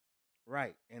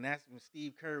 Right. And that's when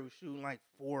Steve Kerr was shooting like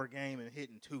 4 a game and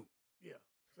hitting 2. Yeah.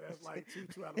 So that's like two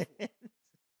out of 4.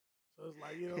 So it's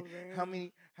like, you know what I'm how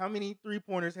saying? many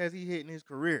 3-pointers has he hit in his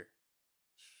career?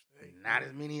 Hey, Not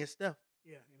as many as Steph.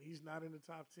 yeah, and he's not in the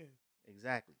top 10.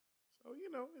 Exactly. So, it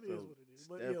is So what it is.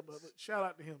 But Steph, yeah, but shout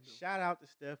out to him, though. shout out to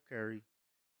Steph Curry.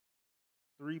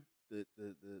 The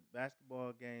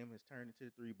basketball game has turned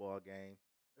into the 3-ball game,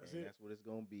 That's and it that's what it's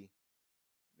gonna be.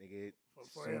 Nigga, for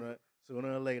forever.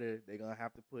 sooner or later they're gonna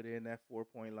have to put in that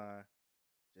 4-point line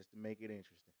just to make it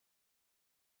interesting,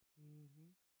 Mm-hmm.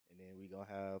 and then we gonna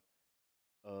have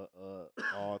a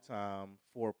all time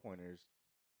 4-pointers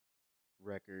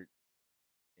record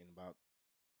in about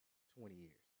 20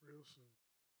 years. Real soon.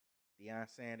 Deion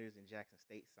Sanders and Jackson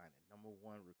State signed the #1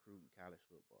 recruit in college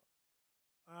football.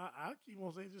 I keep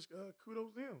on saying just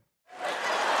kudos to him.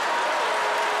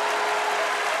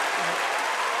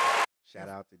 Shout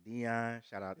out to Deion,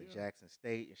 shout out to Yeah. Jackson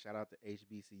State, and shout out to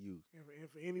HBCUs. And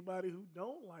for anybody who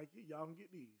don't like it, y'all can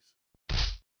get these.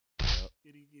 Yep.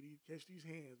 Catch these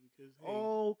hands because hey.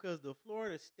 Oh, because the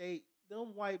Florida State,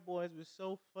 them white boys was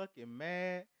so fucking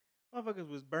mad. Motherfuckers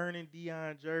was burning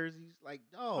Deion jerseys. Like,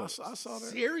 dog, I saw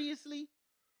that. Seriously?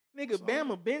 Nigga,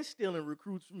 Bama been stealing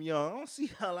recruits from y'all. I don't see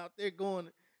y'all out there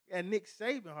going at Nick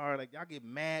Saban hard. Like, y'all get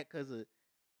mad because of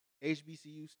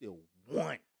HBCU still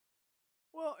won.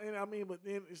 Well, and I mean, but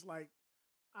then it's like,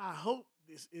 I hope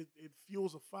it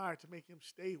fuels a fire to make him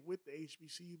stay with the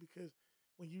HBCU because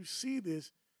when you see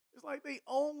this, it's like they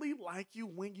only like you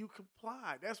when you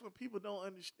comply. That's what people don't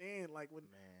understand. Like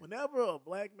whenever a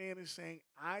black man is saying,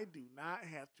 "I do not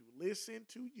have to listen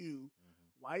to you,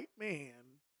 white man,"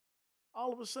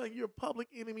 all of a sudden you're public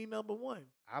enemy number one.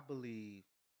 I believe.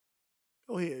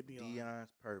 Go ahead, Dion.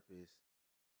 Deion's purpose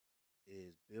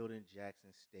is building Jackson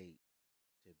State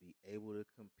to be able to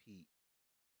compete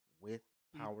with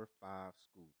Power 5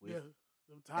 schools, with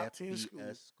them top FBS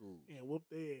 10 schools, and whoop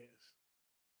their ass.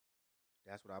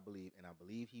 That's what I believe, and I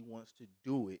believe he wants to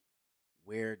do it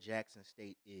where Jackson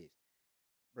State is.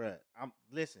 Bruh,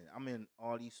 I'm in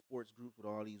all these sports groups with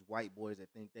all these white boys that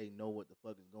think they know what the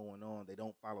fuck is going on. They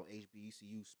don't follow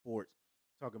HBCU sports.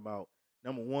 Talking about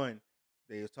number one,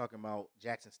 they was talking about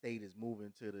Jackson State is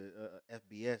moving to the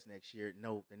FBS next year.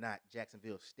 No, they're not.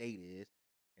 Jacksonville State is,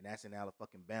 and that's in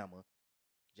Alabama.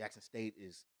 Jackson State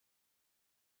is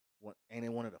ain't it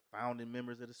one of the founding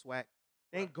members of the SWAC?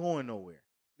 They ain't going nowhere.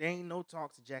 There ain't no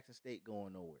talks of Jackson State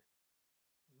going nowhere.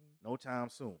 No time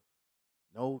soon.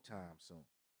 No time soon.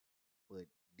 But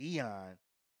Deion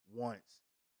wants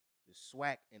the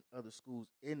SWAC and other schools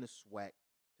in the SWAC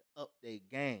to up their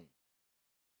game.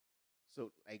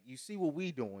 So, like, you see what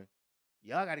we doing.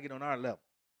 Y'all got to get on our level.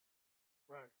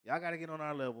 Right. Y'all got to get on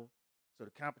our level. So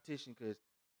the competition, because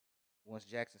once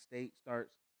Jackson State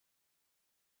starts,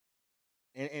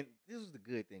 and this is the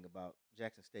good thing about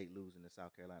Jackson State losing to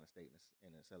South Carolina State in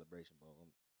the Celebration Bowl. I'm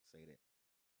say that.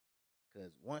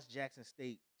 Because once Jackson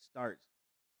State starts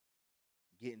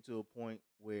getting to a point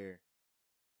where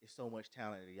it's so much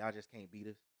talent that y'all just can't beat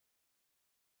us.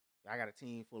 I got a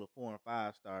team full of 4 and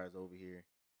 5 stars over here.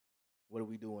 What are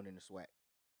we doing in the SWAC?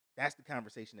 That's the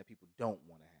conversation that people don't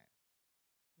want to have.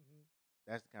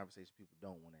 That's the conversation people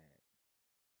don't want to have.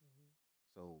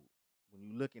 So when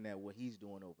you're looking at what he's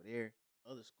doing over there,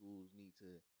 other schools need to,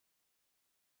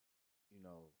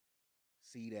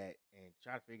 see that and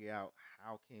try to figure out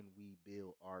how can we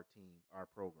build our team, our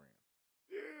programs.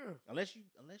 Yeah. Unless you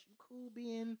cool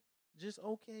being just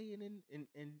okay and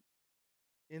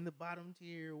in the bottom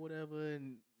tier or whatever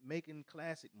and making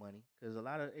classic money, because a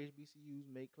lot of HBCUs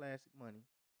make classic money.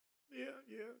 Yeah.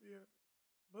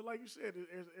 But like you said,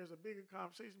 there's a bigger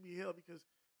conversation to be held because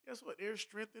guess what? There's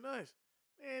strength in us.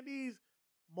 Man, these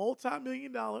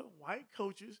multi-million-dollar white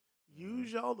coaches Mm-hmm.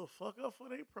 use y'all to fuck up for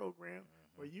their program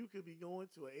Mm-hmm. where you could be going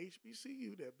to a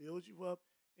HBCU that builds you up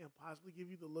and possibly give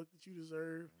you the look that you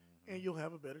deserve Mm-hmm. and you'll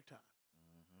have a better time.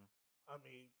 Mm-hmm. I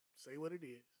mean, say what it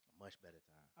is. A much better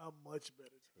time. A much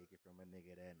better Take it from a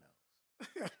nigga that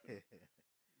time. knows.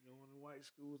 Going to white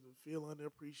schools and feel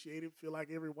underappreciated, feel like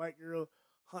every white girl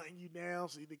hunting you down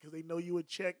because they know you a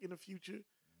check in the future.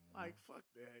 Mm-hmm. Like, fuck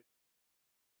that.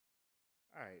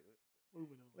 All right,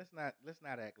 Moving on. let's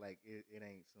not act like it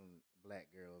ain't some black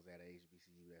girls at a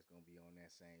HBCU that's gonna be on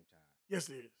that same time. Yes,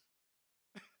 it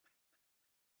is.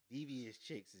 Devious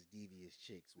chicks is devious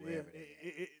chicks Yeah, wherever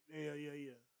they at.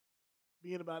 yeah.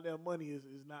 Being about that money is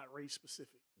not race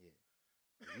specific. Yeah.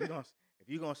 If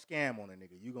you gonna scam on a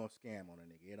nigga, you gonna scam on a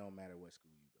nigga. It don't matter what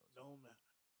school you go Don't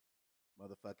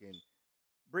matter. to. Motherfucking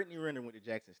Brittany Renner went to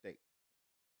Jackson State.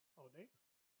 Oh damn.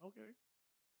 Okay.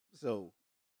 So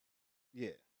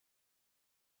yeah,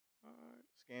 All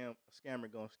right. a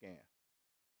scammer gonna scam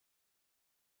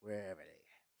wherever they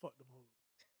at. Fuck them hoes.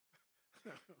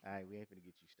 All right, we ain't finna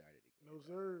get you started again, No dog.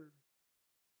 sir.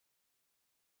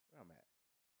 Where I'm at.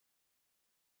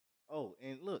 Oh,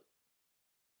 and look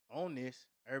on this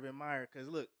Urban Meyer, cause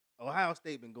look, Ohio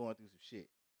State been going through some shit.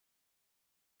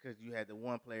 Cause you had the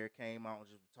one player came out and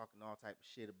just was talking all type of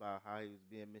shit about how he was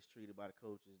being mistreated by the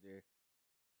coaches there.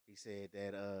 He said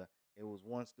that it was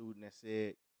one student that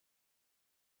said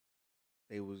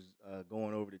they was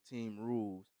going over the team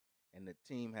rules, and the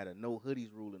team had a no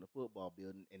hoodies rule in the football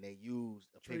building, and they used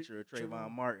a picture of Trayvon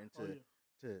Trayvon. Martin Oh yeah.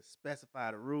 to specify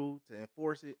the rule to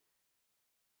enforce it.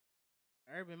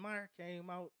 Urban Meyer came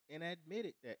out and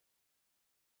admitted that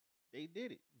they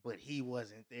did it, but he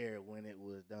wasn't there when it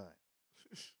was done.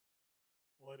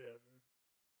 Whatever.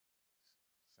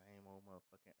 Same old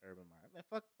motherfucking Urban Meyer. Man,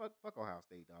 fuck Ohio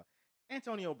State, dog.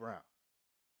 Antonio Brown.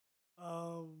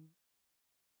 Um,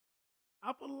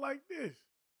 I put it like this: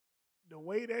 the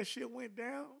way that shit went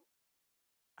down,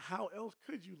 how else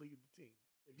could you leave the team?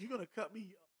 If you're gonna cut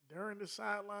me during the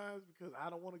sidelines because I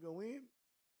don't want to go in,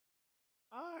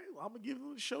 all right, well, I'm gonna give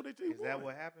them the show that they Is that want.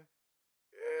 what happened?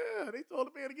 Yeah, they told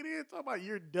the man to get in. Talking about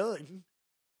you're done.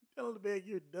 Telling the man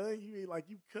you're done. You ain't like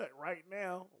you cut right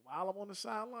now while I'm on the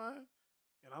sideline,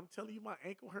 and I'm telling you my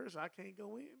ankle hurts. I can't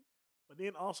go in. But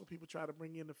then also people try to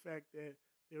bring in the fact that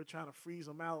they were trying to freeze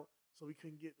him out so he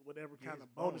couldn't get whatever Get kind his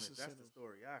of bonus bonus. That's the incentive.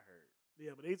 story I heard.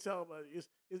 Yeah, but they tell about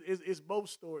it's both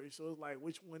stories. So it's like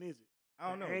which one is it? I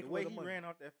don't The know. The ankle or way the he money? ran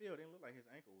off that field didn't look like his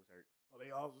ankle was hurt. Well,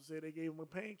 they also said they gave him a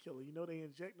painkiller. You know they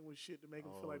inject him with shit to make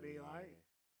him feel Oh like they all right.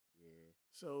 yeah, yeah.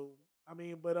 So I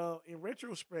mean, but in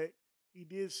retrospect, he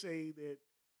did say that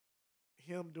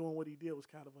him doing what he did was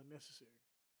kind of unnecessary.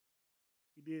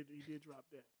 He did drop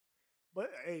that. But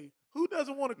hey, who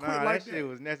doesn't want to quit Nah, that like shit that?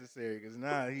 was necessary because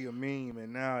now he a meme,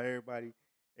 and now everybody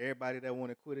that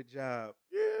want to quit a job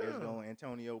is Yeah, going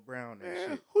Antonio Brown that man,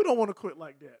 shit. who don't want to quit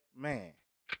like that? Man,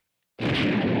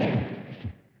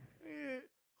 Man,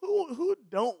 who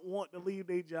don't want to leave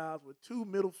their jobs with two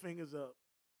middle fingers up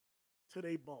to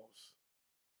their boss?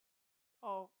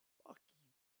 Oh, fuck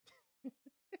you.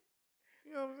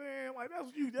 You know what I'm saying? Like that's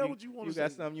what you that's you what you want you to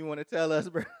got say. something you want to tell us,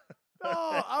 bro? No,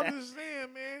 I'm just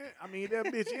saying, man. I mean, that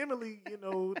bitch Emily,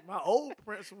 my old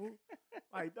principal,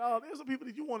 like, dog, there's some people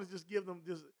that you want to just give them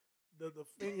just the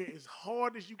finger as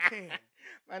hard as you can.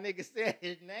 My nigga said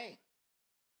his name.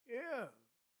 Yeah.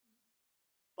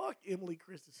 Fuck Emily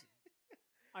Christensen.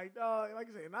 Like, dog, like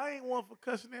I said, and I ain't one for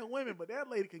cussing at women, but that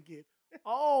lady can get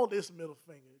all this middle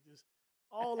finger, just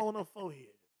all on her forehead.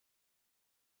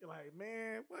 You're like,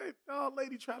 man, what dog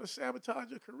lady trying to sabotage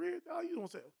your career? Dog, you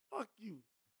don't say, fuck you.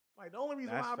 Like the only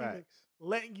reason why That's I'm even facts.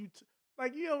 letting you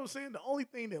like you know what I'm saying? The only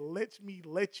thing that lets me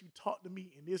let you talk to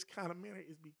me in this kind of manner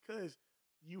is because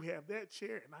you have that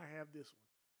chair and I have this one.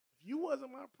 If you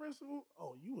wasn't my principal,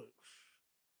 oh, you would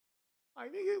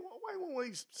like nigga, why won't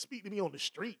you speak to me on the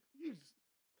street? You,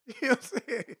 just, you know what I'm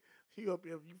saying? You up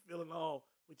here, you feeling all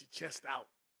with your chest out.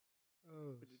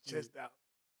 Oh With your shit, chest out.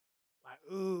 Like,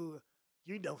 ooh,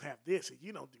 you don't have this and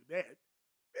you don't do that.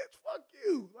 Bitch, fuck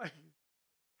you. Like,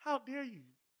 how dare you?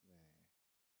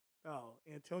 man. Oh,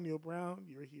 Antonio Brown,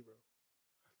 you're a hero.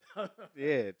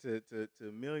 Yeah, to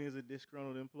millions of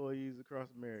disgruntled employees across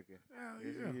America. Hell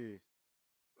Yes, yeah. he is.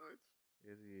 What?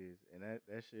 Yes, he is. And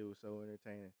that shit was so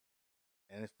entertaining.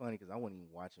 And it's funny because I wasn't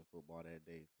even watching football that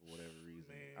day for whatever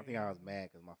reason. I think I was Man, mad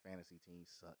because my fantasy team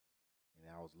sucked and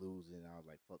I was losing. I was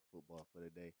like, "Fuck football for the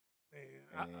day."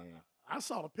 man, And then, I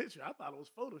saw the picture. I thought it was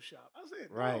Photoshop. I said,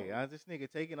 right, no, I was this nigga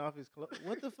taking off his clothes.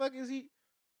 What the fuck is he?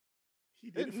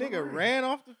 he did This it for nigga real. ran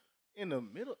off the. In the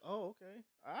middle. Oh, okay.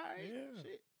 All right. Yeah,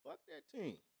 Shit. Fuck that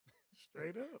team.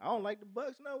 straight up. I don't like the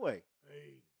Bucks. No way.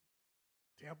 Hey,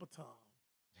 Tampa Tom.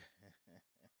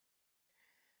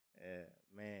 Yeah,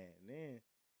 man. Then,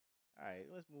 all right.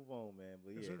 Let's move on, man.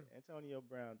 But Yes, yeah, sir. Antonio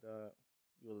Brown, dog,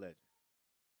 you a legend.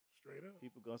 Straight up.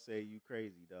 People gonna say you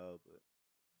crazy, dog, but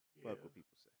fuck Yeah, what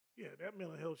people say. yeah. That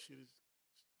mental health shit is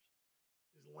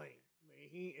lame.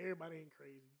 Man, everybody ain't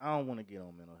crazy. I don't want to get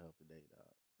on mental health today,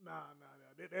 dog. Nah.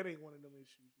 That ain't one of them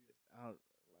issues. I don't,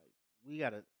 like we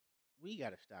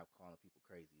gotta stop calling people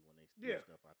crazy when they do Yeah,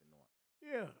 stuff out the norm.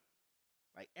 yeah.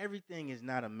 Like everything is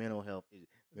not a mental health issue.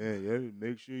 Nah. Man, yeah,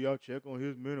 make sure y'all check on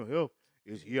his mental health.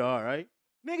 Is he Yeah, all right?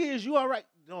 Nigga, is you all right?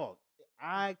 Dog,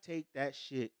 I take that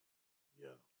shit yeah,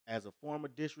 as a form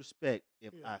of disrespect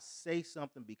if yeah. I say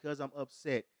something because I'm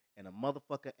upset and a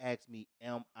motherfucker asks me,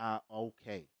 am I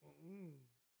okay? Mm-mm.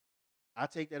 I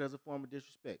take that as a form of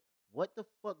disrespect. What the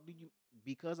fuck do you,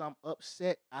 because I'm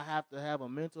upset, I have to have a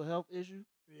mental health issue?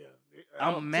 Yeah.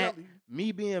 I'm I'm mad. telling you.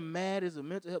 Me being mad is a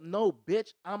mental health. No, bitch,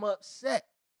 I'm upset.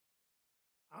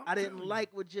 I'm I didn't telling you. like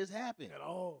what just happened. At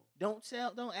all. Don't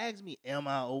ask me, am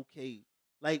I okay?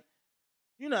 Like,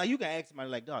 you know, you can ask somebody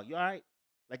like, dog, you all right?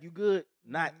 Like, you good?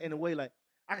 Not in a way like,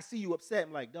 I can see you upset.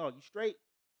 I'm like, dog, you straight?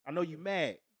 I know you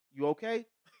mad. You okay?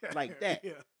 Like that.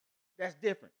 Yeah. That's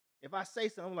different. If I say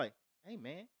something like, hey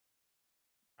man,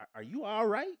 are you all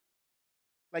right?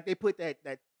 Like they put that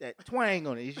twang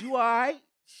on it. Is you all right?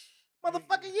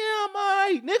 Motherfucker, Nigga. yeah, I'm all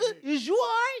right. Nigga, Nigga. is you all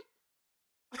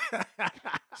right?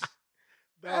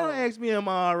 Don't Dog. ask me, am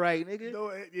I all right,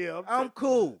 nigga? I'm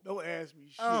cool. Don't ask me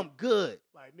shit. I'm good.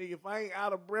 Like, nigga, if I ain't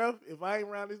out of breath, if I ain't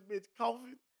around this bitch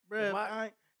coughing, Bruh,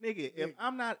 if nigga.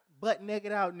 I'm not butt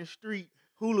naked out in the street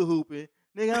hula hooping,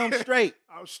 nigga, I'm straight.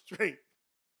 I'm straight.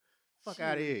 Fuck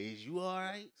out of Shit. here. Is you all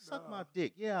right? Suck my Nah.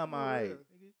 dick. Yeah, I'm For all right, real.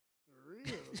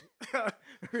 For nigga.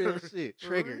 real. Real shit. For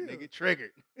Triggered, real. nigga.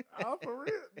 Triggered. For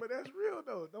real. But that's real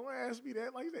though. Don't ask me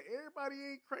that. Like you said, everybody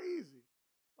ain't crazy.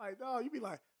 Like, dog, you be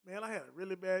like, man, I had a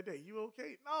really bad day. You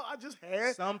okay? No, I just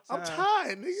had. I'm Sometimes,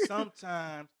 tired, nigga.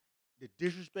 sometimes the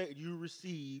disrespect you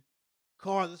receive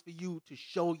causes for you to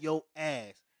show your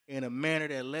ass in a manner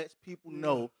that lets people Yeah.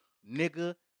 know,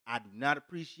 nigga, I do not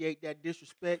appreciate that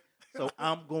disrespect, so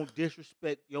I'm gonna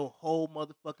disrespect your whole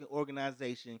motherfucking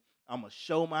organization. I'm gonna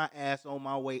show my ass on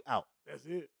my way out. That's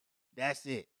it. That's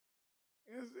it.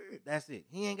 That's it. That's it.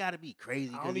 He ain't gotta be crazy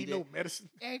I because don't he need did. no medicine.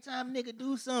 Every time nigga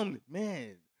do something,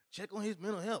 man, check on his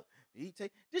mental health. Did he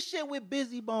take this shit with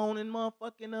Busy Bone and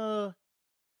motherfucking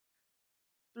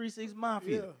 3-6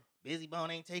 Mafia? Yeah. Busy Bone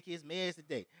ain't take his meds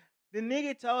today. The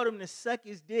nigga told him to suck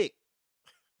his dick.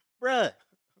 Bruh,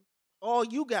 all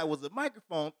you got was a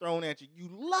microphone thrown at you. You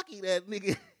lucky that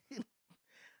nigga.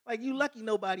 Like, you lucky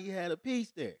nobody had a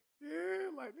piece there. Yeah,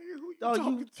 like, nigga, who you Dog,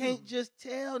 talking you to? can't just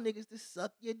tell niggas to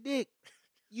suck your dick.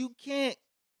 You can't.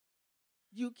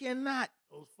 You cannot.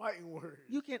 Those fighting words.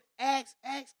 You can ask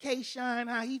K Shine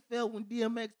how he felt when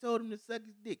DMX told him to suck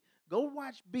his dick. Go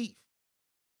watch Beef.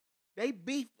 They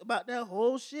beefed about that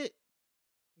whole shit.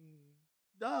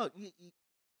 Dog,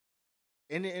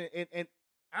 and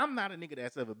I'm not a nigga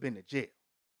that's ever been to jail.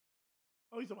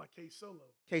 Oh, you talking about K Solo?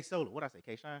 K Solo, what I say,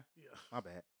 K Shine? Yeah. My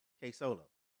bad. K Solo.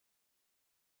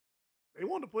 They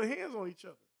wanted to put hands on each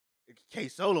other. K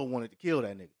Solo wanted to kill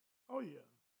that nigga. Oh yeah.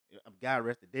 God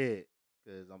rest the dead,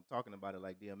 because I'm talking about it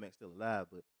like DMX still alive.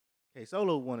 But K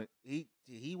Solo wanted, he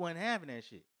wasn't having that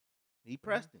shit. He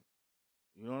pressed him.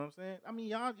 You know what I'm saying? I mean,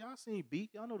 y'all seen Beef.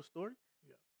 Y'all know the story.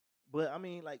 Yeah. But I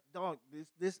mean, like, dog,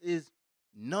 this is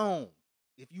known.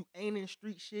 If you ain't in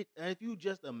street shit, if you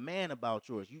just a man about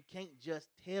yours, you can't just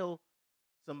tell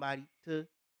somebody to.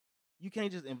 You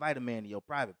can't just invite a man to your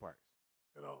private parts.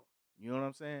 At all. You know what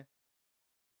I'm saying?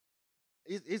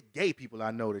 It's gay people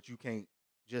I know that you can't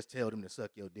just tell them to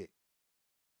suck your dick.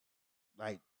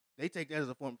 Like, they take that as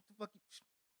a form. Fuck you.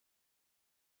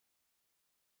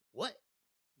 What?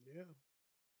 Yeah.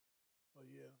 Oh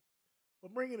yeah.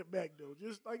 But bringing it back though,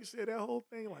 just like you said, that whole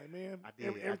thing, like, man,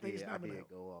 everything is I not mental did health.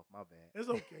 go off. My bad. It's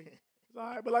okay. It's all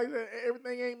right. But like I said,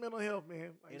 everything ain't mental health,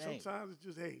 man. Like It ain't. sometimes it's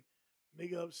just, hey,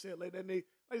 nigga upset like that. Nigga,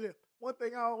 like I said, one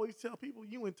thing I always tell people,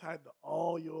 you entitled to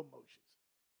all your emotions.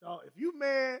 Dog, if you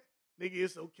mad, nigga,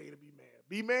 it's okay to be mad.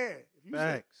 Be mad.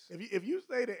 Facts. If you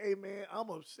say that, hey man, I'm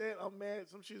upset, I'm mad,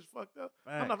 some shit's fucked up.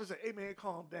 I'm not gonna say, hey man,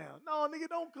 calm down. No, nigga,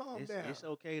 don't calm down. It's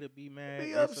okay to be mad.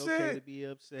 Be It's upset. okay to be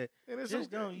upset. And it's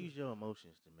Just okay. don't use your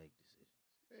emotions to make decisions.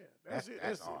 Yeah, that's it.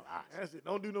 That's all I say. That's it.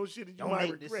 Don't do no shit that you Don't might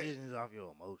make regret. decisions off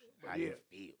your emotions, But how yeah, you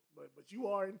feel. But you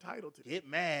are entitled to Get that.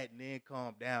 mad and then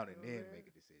calm down and You know then what make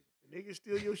a decision. Nigga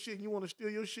steal your shit and you want to steal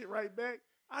your shit right back?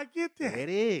 I get that. It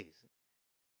is.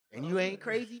 And you ain't yeah.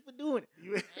 crazy for doing it.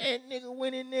 You That nigga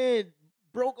went in there and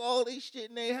broke all this shit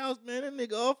in their house, man. That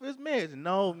nigga off his meds.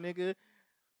 No, nigga.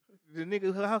 The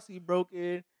nigga house he broke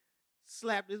in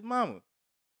slapped his mama.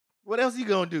 What else he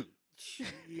gonna do?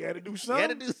 he had to do He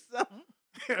had to something. do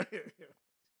something.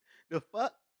 The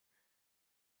fuck?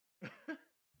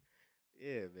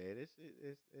 Yeah, man.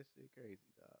 That shit crazy,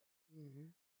 dog. Mm-hmm.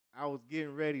 I was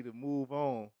getting ready to move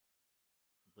on,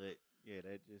 but yeah,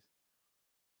 that just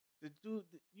the dude.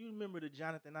 You remember the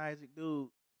Jonathan Isaac dude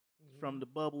Mm-hmm. from the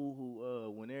bubble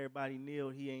who, when everybody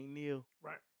kneeled, he ain't kneel,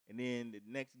 Right. and then the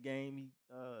next game he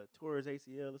tore his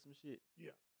ACL or some shit.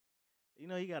 Yeah. You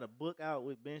know, he got a book out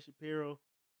with Ben Shapiro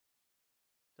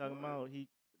talking What?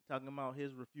 about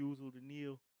his refusal to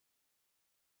kneel.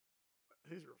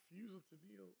 His refusal to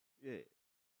kneel. Yeah,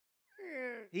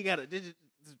 Man. he got a this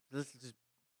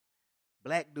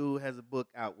black dude has a book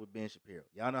out with Ben Shapiro.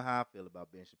 Y'all know how I feel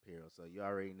about Ben Shapiro, so you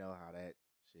already know how that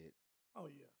shit. Oh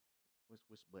yeah.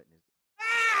 Which button is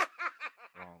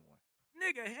it? Wrong one.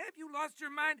 Nigga, have you lost your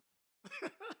mind?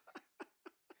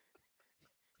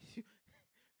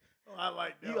 Oh, I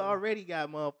like that you one. already got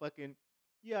motherfucking.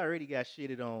 You already got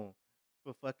shitted on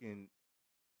for fucking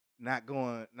not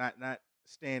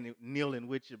standing kneeling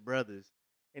with your brothers,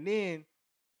 and then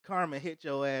karma hit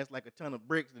your ass like a ton of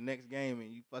bricks the next game,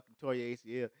 and you fucking tore your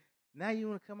ACL. Now you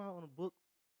want to come out on a book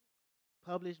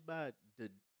published by the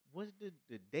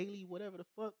Daily whatever the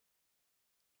fuck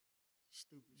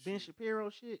Stupid Ben shit. Shapiro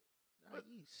shit. Nah, But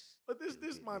you but this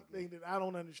stupid my nigga. thing that I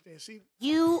don't understand. See,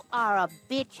 You are a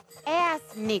bitch ass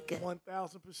nigga.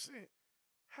 1000%.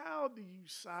 How do you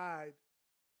side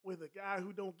with a guy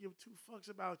who don't give two fucks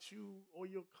about you or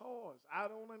your cause? I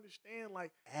don't understand.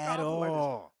 Like At I'll put it like this.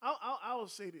 all. I will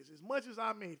say this. As much as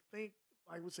I may think,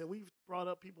 like we said, we've brought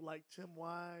up people like Tim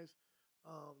Wise,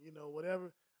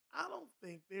 whatever. I don't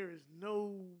think there is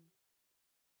no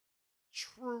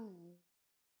true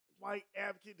white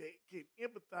advocate that can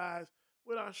empathize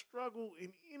with our struggle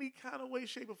in any kind of way,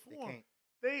 shape, or They form. can't.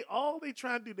 They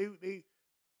try to do they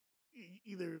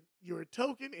either you're a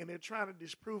token and they're trying to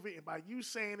disprove it, and by you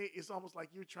saying it, it's almost like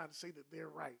you're trying to say that they're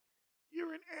right.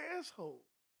 You're an asshole.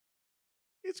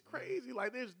 It's crazy.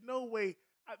 Like there's no way,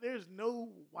 there's no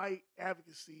white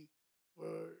advocacy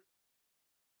for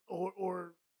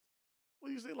or what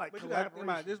do you say, like But you got to think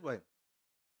about it collaboration. this way.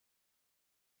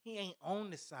 He ain't on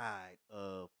the side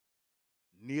of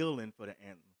kneeling for the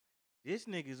anthem. This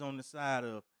nigga's on the side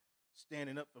of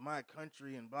standing up for my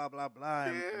country and blah blah blah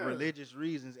and Yeah. religious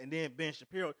reasons. And then Ben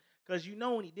Shapiro, because you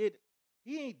know when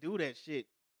he ain't do that shit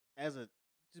as a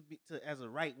as a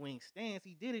right wing stance.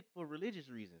 He did it for religious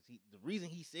reasons. The reason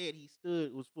he said he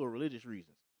stood was for religious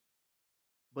reasons.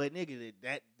 But nigga,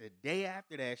 that the day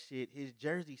after that shit, his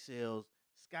jersey sales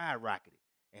skyrocketed.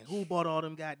 And who bought all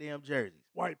them goddamn jerseys?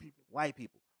 White people. White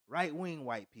people. Right wing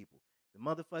white people. The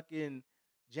motherfucking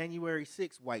January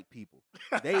 6th white people.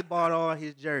 They bought all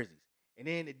his jerseys. And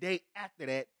then the day after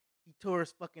that, he tore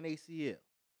his fucking ACL.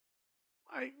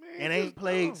 Like, man, And ain't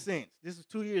played since. This was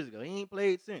 2 years ago. He ain't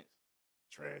played since.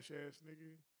 Trash ass nigga.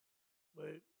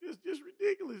 But it's just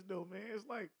ridiculous though, man. It's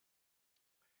like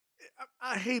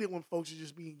I hate it when folks are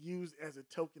just being used as a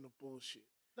token of bullshit.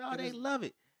 No, And they it's- love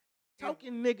it.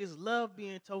 Token niggas love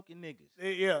being token niggas.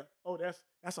 Yeah. Oh,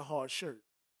 that's a hard shirt.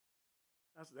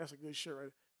 That's a good shirt,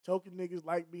 right? Token niggas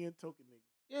like being token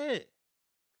niggas. Yeah.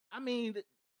 I mean,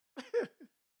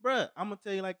 bruh, I'm going to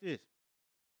tell you like this.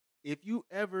 If you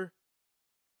ever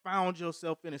found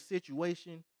yourself in a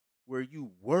situation where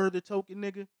you were the token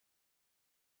nigga,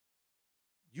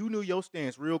 you knew your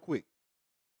stance real quick.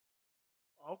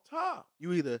 Off top.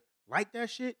 You either like that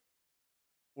shit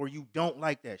or you don't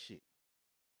like that shit.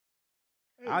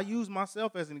 Hey. I'll use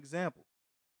myself as an example.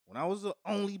 When I was the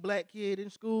only black kid in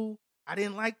school, I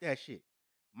didn't like that shit.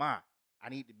 I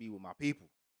need to be with my people.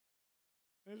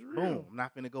 That's real. Boom. I'm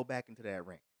not finna go back into that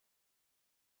rant.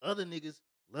 Other niggas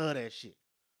love that shit.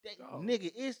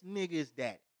 Nigga, it's niggas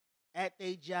that at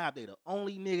their job, they the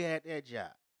only nigga at that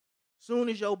job. Soon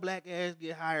as your black ass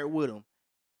get hired with them,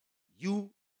 you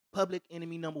public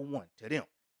enemy number one to them.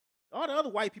 All the other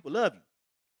white people love you.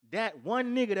 That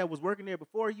one nigga that was working there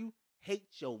before you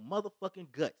hates your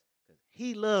motherfucking guts. Cause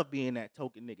he love being that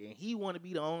token nigga and he want to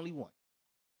be the only one.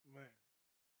 Man.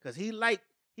 Cause he like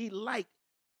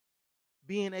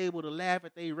being able to laugh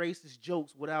at their racist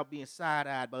jokes without being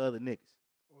side-eyed by other niggas.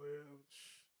 Well,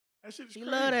 that shit is He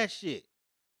crazy. love that shit.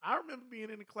 I remember being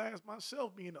in the class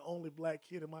myself, being the only black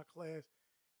kid in my class.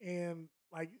 And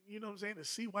like, you know what I'm saying? To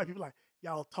see white people like,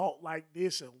 y'all talk like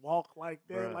this and walk like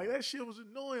that. Bruh. Like that shit was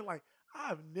annoying. Like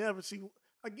I've never seen,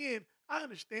 again, I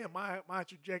understand my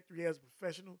trajectory as a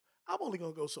professional. I'm only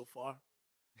going to go so far.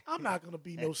 I'm not gonna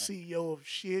be no CEO of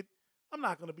shit. I'm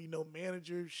not gonna be no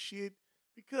manager of shit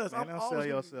because Man, I'm don't sell always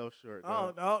gonna be. yourself short,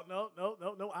 Oh dog.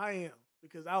 no! I am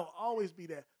because I'll always be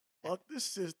that. Fuck this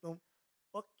system.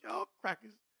 Fuck y'all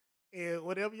crackers. And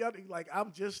whatever y'all do, like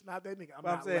I'm just not that nigga. I'm But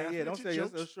I'm not saying, yeah, laughing don't at your sell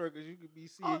yourself jokes. short because you could be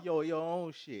Oh, seeing your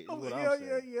own shit. Is oh, what I'm yeah,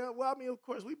 yeah, saying. yeah. Well, I mean, of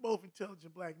course, we both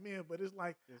intelligent black men, but it's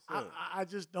like Yes, I, sir. I, I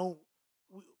just don't,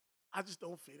 we, I just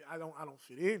don't fit. I don't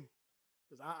fit in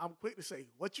because I'm quick to say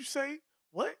what you say.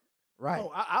 What? Right,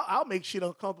 Oh, I'll make shit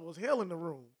uncomfortable as hell in the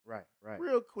room right.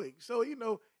 real quick. So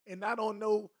and I don't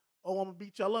know. Oh, I'm gonna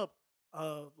beat y'all up.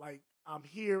 Like I'm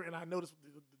here and I notice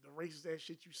the racist ass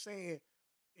shit you saying,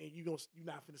 and you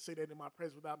not finna say that in my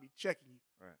presence without me checking you.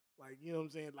 Right. Like you know what I'm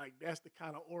saying. Like that's the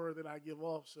kind of aura that I give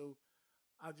off. So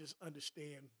I just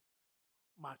understand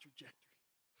my trajectory.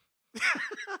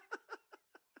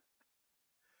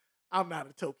 I'm not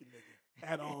a token nigga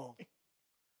at all.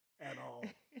 At all.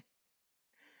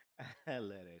 I love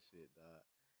that shit,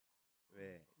 dog.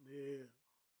 Man, Yeah.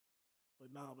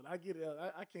 But nah, but I get it.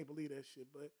 I can't believe that shit.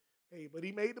 But hey, but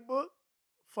he made the book.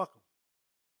 Fuck him.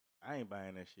 I ain't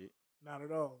buying that shit. Not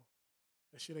at all.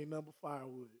 That shit ain't number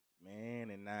firewood. Man,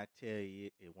 and I tell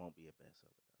you, it won't be a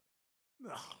bestseller,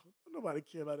 No, nobody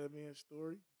care about that man's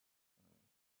story.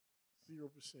 dog.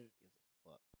 0%. Gives a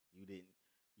fuck. You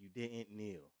didn't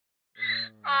kneel.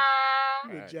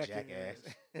 You a Jackass.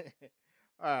 jackass.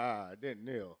 I didn't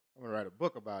kneel. I'm gonna write a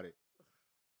book about it.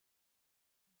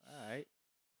 All right,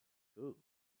 cool.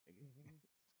 Mhm.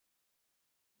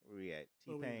 Where we at?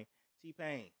 Where we at?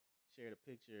 T-Pain shared a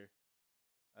picture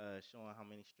showing how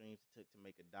many streams it took to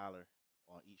make $1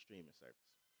 on each streaming service.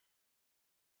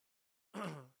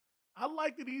 I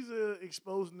like that he's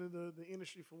exposing the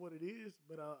industry for what it is,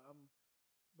 but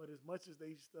as much as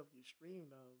they stuff get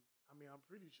streamed, I mean, I'm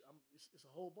pretty sure it's a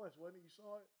whole bunch. Wasn't it? You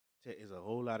saw it? It's a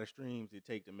whole lot of streams it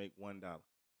take to make $1.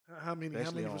 How many? How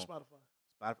Especially many for on Spotify?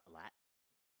 Spotify, a lot,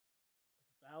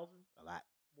 Like 1,000? a lot.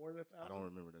 More than I 1,000? don't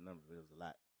remember the number, but it was a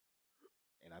lot.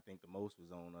 And I think the most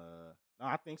was on. No,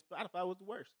 I think Spotify was the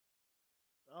worst.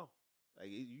 Oh, Like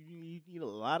you need a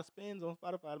lot of spins on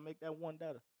Spotify to make that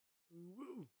 $1.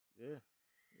 woo. Yeah,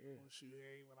 yeah. Well, shoot,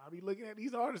 hey, when I be looking at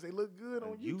these artists, they look good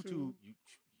on And YouTube.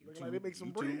 Looking like they make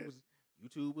some bread.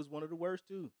 YouTube was one of the worst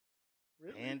too.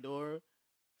 Really? Pandora,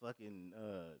 fucking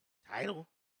Title,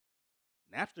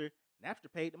 Napster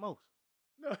paid the most.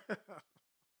 No.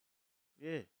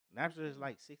 Yeah, Napster is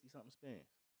like 60 something spins.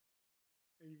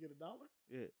 And you get $1?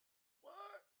 Yeah.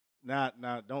 What?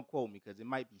 Now, don't quote me because it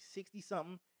might be 60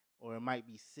 something or it might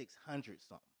be 600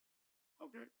 something.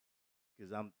 Okay.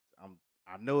 Because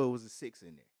I know it was a 6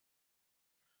 in there.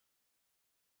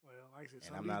 Well, like I said, And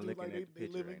some I'm of these not dudes like looking at the they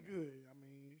picture living right now. good. I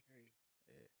mean, hey,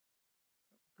 Yeah.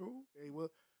 cool. Hey, well,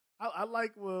 I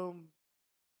like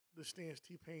the stance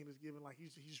T Pain is giving. Like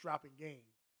he's dropping game,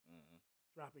 Mm-hmm.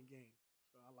 dropping game.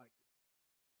 So I like it.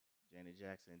 Janet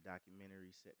Jackson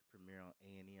documentary set to premiere on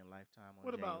A&E and Lifetime on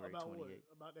What January about what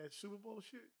 28th. about that Super Bowl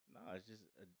shit? No, it's just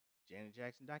a Janet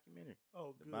Jackson documentary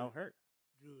Oh, about good, her.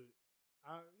 good.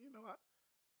 It's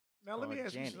Now let me called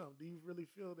ask you Janet. something. Do you really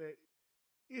feel that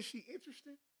is she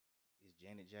interesting? Is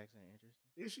Janet Jackson interesting?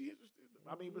 Is she interested?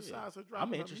 I mean, Yeah. besides her I'm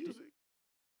dropping her interested. music,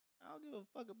 I don't give a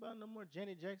fuck about no more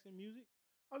Janet Jackson music.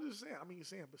 I'm just saying. I mean, you're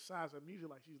saying besides her music,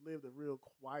 like she's lived a real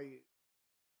quiet,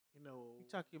 You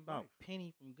talking about life.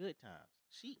 Penny from Good Times?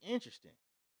 She interesting.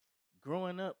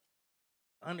 Growing up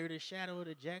under the shadow of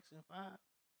the Jackson 5.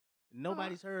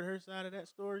 Nobody's heard her side of that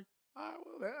story. All right,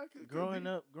 well, that could Growing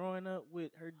be. up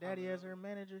with her daddy as her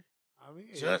manager. I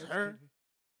mean, Just her.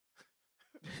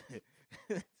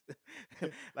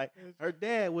 Like her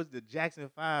dad was the Jackson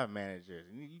 5 manager,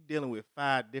 and you dealing with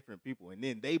 5 different people, and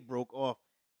then they broke off.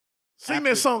 Sing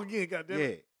that song again, goddamn Yeah,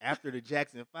 it. after the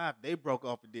Jackson 5, they broke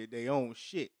off and did their own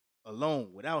shit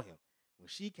alone without him. When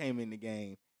she came in the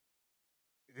game,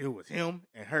 it was him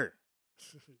and her.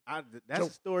 That's a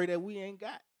story that we ain't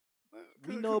got.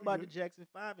 We know about the Jackson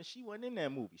 5, and she wasn't in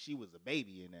that movie. She was a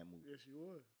baby in that movie. Yes, she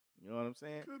was. You know what I'm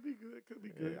saying? Could be good. Could be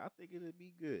good. I think it'll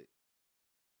be good.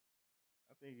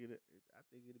 I think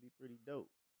it'll be pretty dope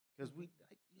because we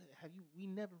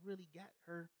never really got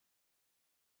her.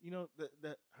 You know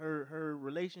her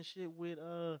relationship with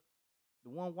the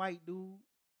one white dude.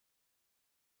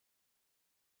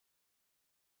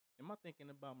 Am I thinking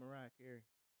about Mariah Carey?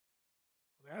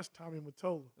 Well, that's Tommy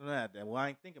Mottola. Nah, well, I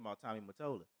ain't thinking about Tommy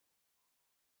Mottola.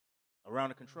 Around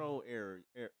the control area.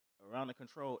 Around the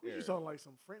control Was area. you talking like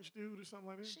some French dude or something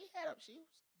like that? She was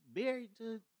married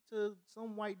to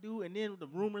some white dude, and then the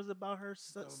rumors about her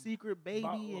secret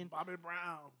baby and Bobby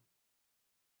Brown.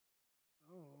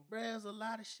 Oh, bruh, there's a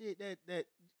lot of shit that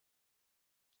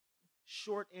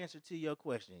Short answer to your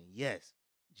question: yes,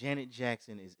 Janet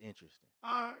Jackson is interesting.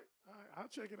 All right, I'll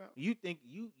check it out. You think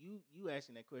you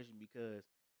asking that question because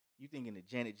you thinking of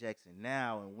Janet Jackson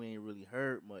now, and we ain't really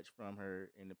heard much from her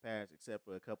in the past, except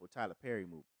for a couple Tyler Perry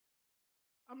movies.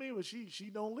 I mean, but she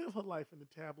don't live her life in the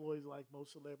tabloids like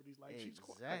most celebrities. Like she's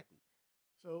quiet. Exactly.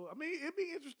 So I mean, it'd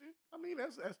be interesting. I mean,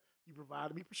 that's you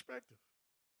provided me perspective.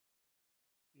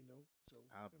 You know, so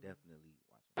I'll you know. definitely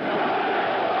watch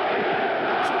it.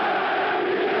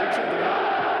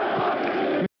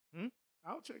 Hmm?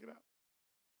 I'll check it out.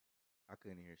 I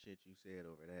couldn't hear shit you said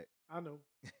over that. I know.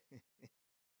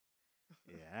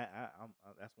 Yeah,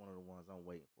 that's one of the ones I'm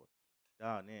waiting for.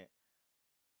 Dog, man,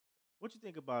 what you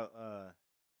think about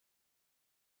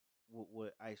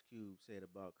what Ice Cube said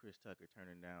about Chris Tucker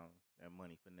turning down that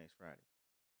money for next Friday?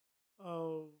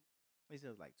 Oh, He said it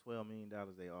was like $12 million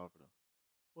they offered him.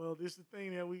 well, this is the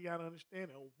thing that we gotta understand.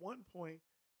 At one point,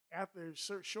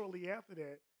 shortly after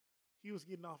that, he was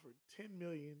getting offered 10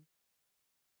 million,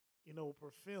 per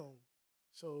film.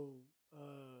 So,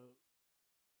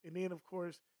 and then of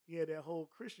course he had that whole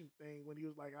Christian thing when he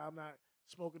was like, "I'm not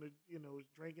smoking or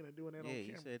drinking or doing that Yeah, on he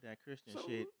camera." said that Christian So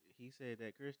shit. He said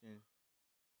that Christian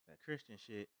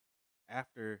shit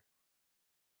after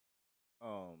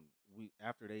we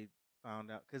after they found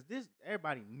out because this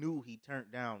everybody knew he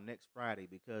turned down next Friday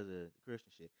because of the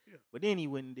Christian shit. yeah, But then he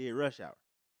went and did Rush Hour,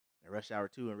 and Rush Hour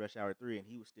 2 and Rush Hour 3, and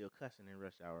he was still cussing in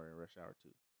Rush Hour and Rush Hour 2.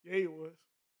 yeah, he was.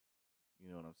 You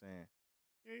know what I'm saying?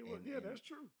 Yeah, he was. And Yeah, that's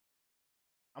true.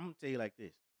 I'm gonna tell you like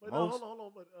this: But most hold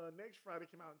on. But next Friday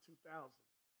came out in 2000.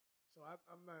 So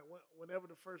I'm not. Whenever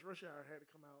the first Rush Hour had to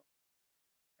come out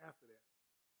after that,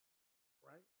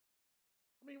 right?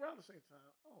 I mean, around the same time.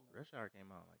 I don't know. Rush Hour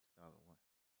came out in like 2001.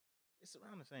 It's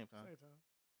around the same time. Same time.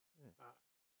 Yeah. All right.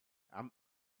 I'm,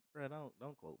 bro.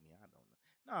 Don't quote me. I don't know.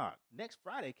 Nah, next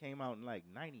Friday came out in like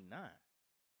 '99.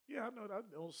 Yeah, I know that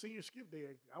on Senior Skip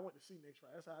Day. I went to see next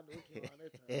Friday. That's how I know it came out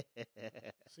that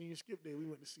time. Senior Skip Day, we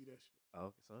went to see that shit.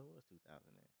 Okay, so it was 2000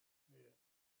 then. Yeah.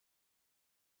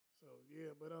 So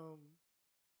yeah, but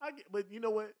but you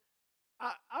know what?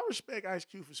 I respect Ice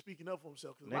Cube for speaking up for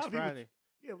himself because a lot Next of people, Friday.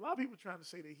 yeah, a lot of people trying to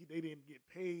say that they didn't get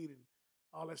paid and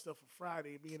all that stuff for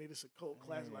Friday, being that it's a cult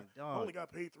classic. Like Man, I dog, only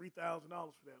got paid $3,000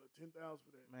 for that or $10,000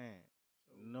 for that. man,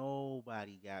 So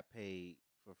nobody got paid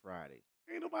for Friday.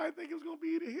 ain't nobody think it was gonna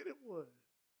be the hit it was.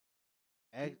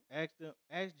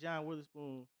 Ask John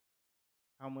Witherspoon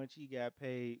how much he got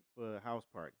paid for a house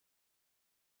party.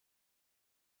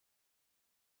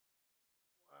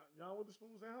 John Witherspoon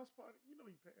was at house party. You know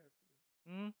he passed.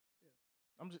 Hmm?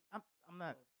 Yeah. I'm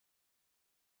not.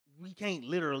 Oh. We can't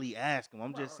literally ask him.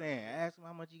 I'm just Right. saying, ask him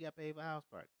how much he got paid for a house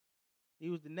party. He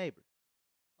was the neighbor.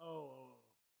 Oh.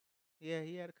 Yeah,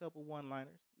 he had a couple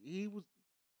one-liners. He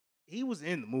was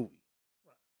in the movie.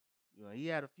 Right. You know, he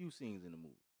had a few scenes in the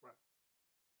movie. Right.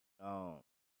 Um,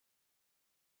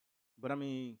 but I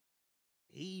mean,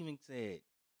 he even said,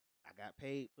 "I got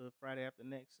paid for Friday after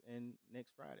next and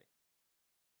next Friday."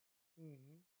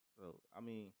 Mm-hmm. So I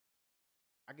mean,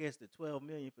 I guess the 12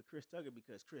 million for Chris Tucker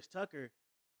because Chris Tucker,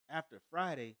 after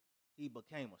Friday, he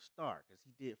became a star because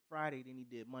he did Friday, then he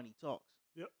did Money Talks,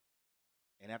 Yep.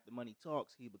 and after Money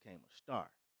Talks, he became a star.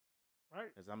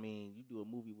 Right. Because I mean, you do a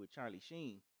movie with Charlie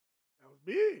Sheen, That was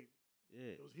big.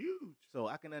 yeah. It was huge. So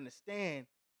I can understand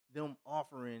them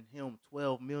offering him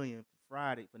 12 million for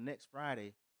Friday for next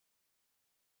Friday,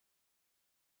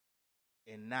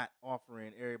 and not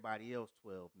offering everybody else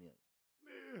 12 million.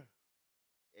 Yeah.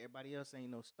 Everybody else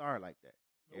ain't no star like that.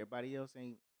 Nope. Everybody else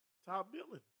ain't. Top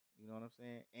billing. You know what I'm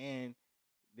saying? And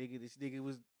this nigga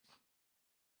was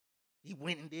he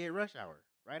went and did Rush Hour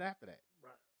right after that.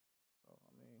 Right. So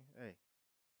I mean, hey,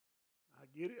 I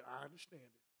get it. I understand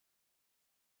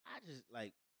it. I just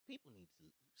like people need to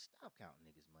stop counting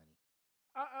niggas' money.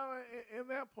 In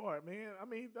that part, man. I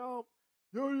mean, dog,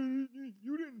 Yo,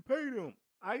 you didn't pay them.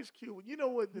 Ice Cube. You know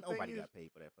what the Nobody thing is? got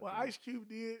paid for that. What Ice Cube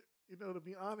did, to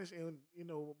be honest, and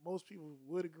most people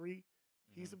would agree,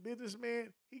 he's a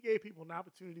businessman. He gave people an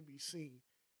opportunity to be seen.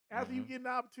 After you get an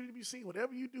opportunity to be seen,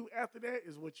 whatever you do after that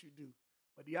is what you do.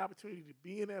 But the opportunity to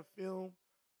be in that film,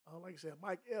 like I said,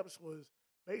 Mike Epps was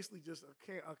basically just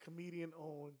a comedian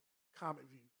on Comic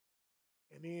View.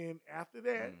 And then after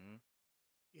that,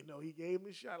 he gave him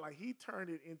a shot. Like he turned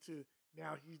it into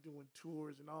now he's doing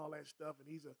tours and all that stuff, and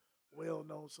he's a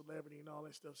well-known celebrity and all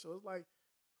that stuff. So it's like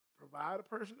provide a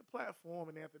person a platform,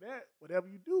 and after that, whatever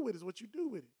you do with it is what you do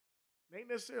with it. It ain't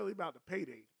necessarily about the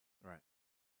payday. Right.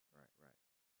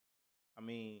 I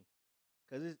mean,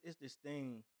 because it's this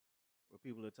thing where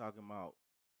people are talking about,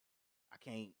 I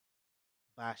can't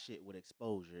buy shit with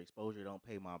exposure. Exposure don't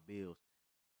pay my bills.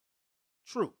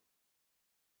 True.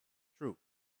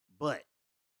 But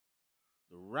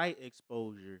the right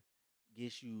exposure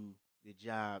gets you the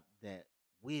job that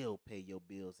will pay your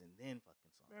bills and then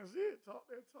fucking some. That's it. Talk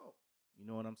that talk. You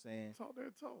know what I'm saying? Talk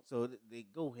that talk. So they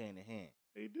go hand in hand.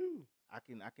 They do. I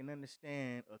can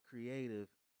understand a creative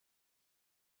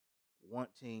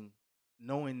wanting,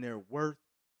 knowing their worth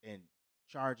and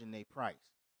charging their price,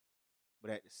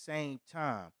 but at the same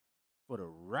time, for the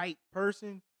right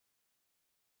person,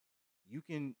 you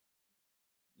can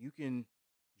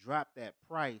drop that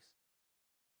price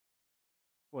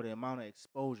for the amount of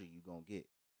exposure you're gonna get.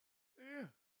 Yeah.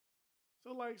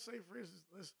 So, like, say for instance,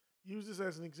 let's use this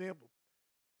as an example.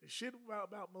 The shit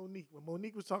about Monique. When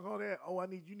Monique was talking all that,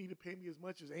 you need to pay me as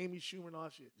much as Amy Schumer and all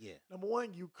that shit. Yeah. Number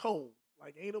one, you cold.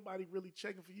 Like, ain't nobody really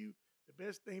checking for you. The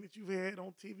best thing that you've had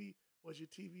on TV was your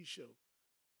TV show.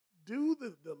 Do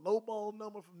the lowball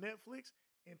number from Netflix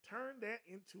and turn that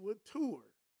into a tour.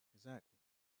 Exactly.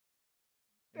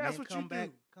 And That's then what you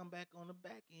do. come back on the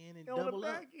back end and On the double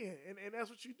up. back end. And that's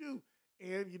what you do.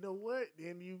 And you know what?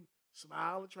 Then you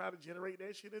smile and try to generate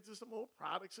that shit into some more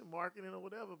products and marketing or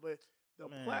whatever. But the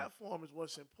platform is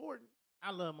what's important.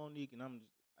 I love Monique, and I'm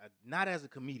just, not as a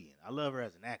comedian. I love her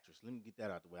as an actress. Let me get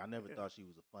that out the way. I never thought she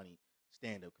was a funny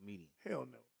stand-up comedian. Hell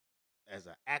no. As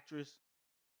an actress,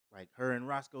 like her and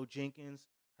Roscoe Jenkins,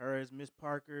 her as Miss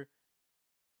Parker,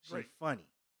 she's funny.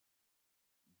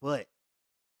 But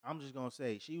I'm just gonna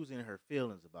say she was in her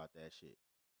feelings about that shit,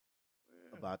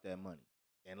 about that money.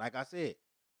 And like I said,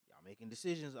 y'all making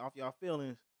decisions off y'all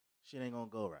feelings, shit ain't gonna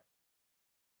go right.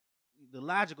 The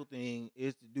logical thing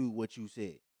is to do what you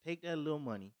said. Take that little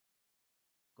money,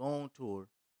 go on tour,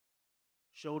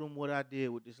 show them what I did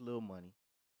with this little money,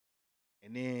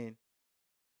 and then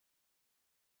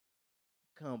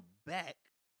come back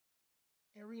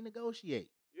and renegotiate.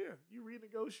 Yeah, you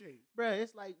renegotiate. Bruh,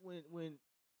 it's like when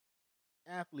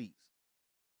athletes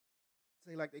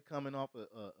say like they coming off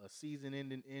a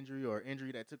season-ending injury or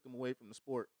injury that took them away from the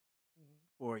sport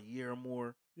for a year or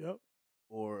more. Yep.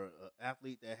 Or an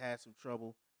athlete that had some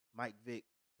trouble. Mike Vick,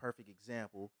 perfect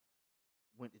example,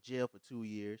 went to jail for 2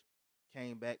 years,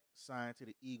 came back, signed to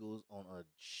the Eagles on a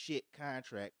shit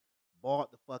contract, balled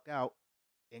the fuck out,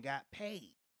 and got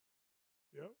paid.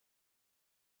 Yep.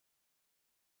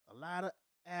 A lot of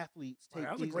athletes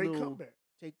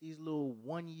take these little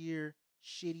 1 year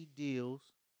shitty deals,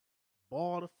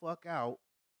 ball the fuck out,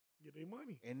 get their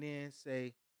money, and then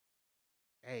say,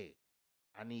 "Hey,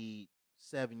 I need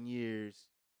 7 years,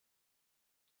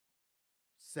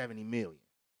 70 million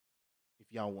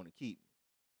if y'all want to keep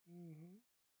me." Mm-hmm.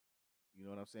 You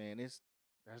know what I'm saying? That's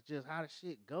just how the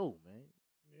shit go, man.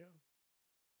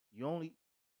 Yeah.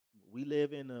 We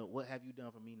live in a what have you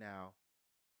done for me now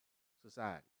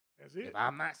society. That's it. If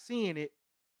I'm not seeing it,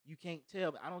 you can't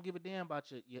tell. I don't give a damn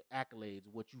about your accolades,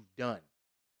 what you've done.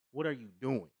 What are you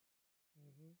doing?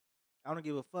 Mm-hmm. I don't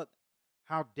give a fuck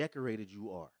how decorated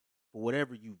you are for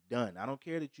whatever you've done. I don't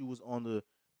care that you was on the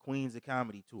Queens of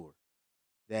Comedy tour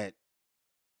that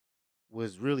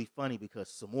was really funny because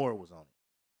Samora was on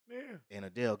it. Yeah. And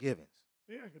Adele Givens.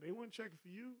 Yeah, because they weren't checking for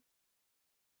you.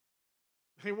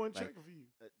 They weren't checking for you.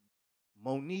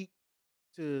 Monique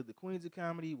to the Queens of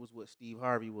Comedy was what Steve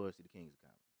Harvey was to the Kings of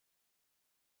Comedy.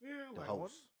 Yeah, the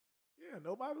host. Yeah,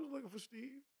 nobody was looking for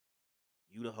Steve.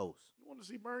 You the host. You want to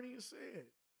see Bernie and Sid.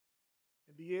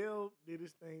 And DL did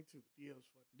his thing too. DL's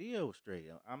funny. DL was straight.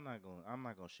 I'm not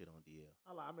gonna shit on DL.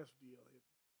 I mess with DL.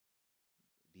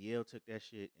 DL took that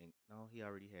shit and no, he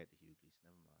already had the Hughleys.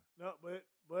 Never mind. No,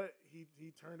 but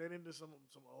he turned that into some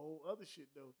old other shit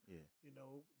though. Yeah. You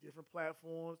know, different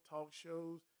platforms, talk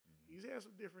shows. Mm-hmm. He's had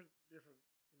some different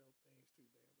things too,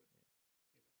 man.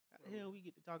 But how the hell we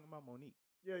get to talking about Monique?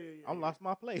 Yeah. I lost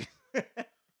my place.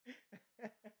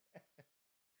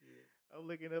 I'm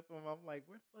looking up him. I'm like,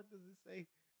 where the fuck does it say?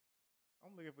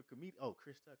 I'm looking for comedian. Oh,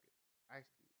 Chris Tucker. Ice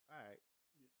Cube. All right.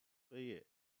 Yeah. But yeah.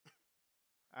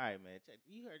 All right, man. Check.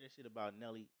 You heard that shit about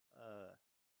Nelly?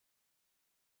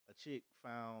 A chick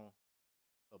found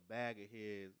a bag of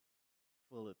his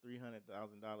full of $300,000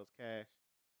 cash,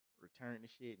 returned the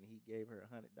shit, and he gave her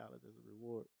 $100 as a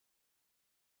reward.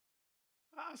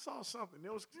 I saw something.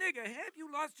 There was nigga. Have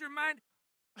you lost your mind?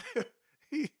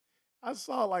 I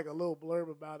saw like a little blurb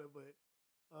about it, but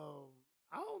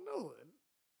I don't know.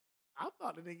 I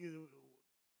thought the nigga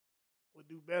would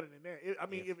do better than that.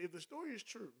 If the story is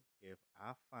true. If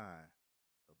I find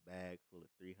a bag full of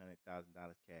 $300,000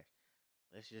 cash,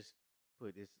 let's just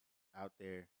put this out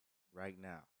there right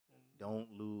now. Mm-hmm.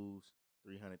 Don't lose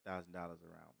 $300,000 around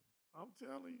me. I'm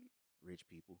telling you, rich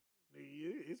people.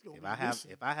 It's gonna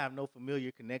if I have no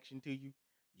familiar connection to you,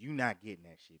 you not getting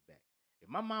that shit back. If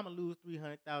my mama lose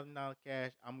 $300,000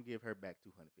 cash, I'm gonna give her back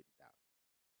 $250,000.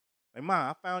 Like, Mom,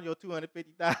 I found your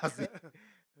 250,000.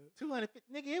 250,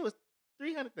 nigga, it was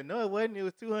 300. No, it wasn't. It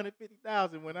was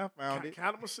 250,000 when I found it.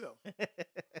 Count it myself. Like,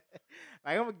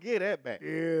 I'm gonna get that back.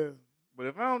 Yeah. But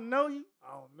if I don't know you,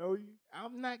 I don't know you.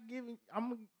 I'm not giving.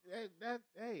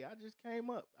 Hey, I just came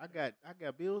up. I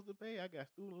got bills to pay. I got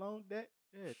student loan debt.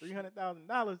 Yeah,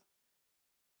 $300,000.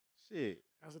 Shit,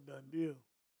 That's a done deal.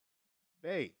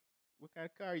 babe, what kind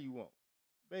of car you want?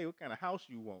 Babe, what kind of house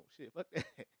you want? Shit, fuck that.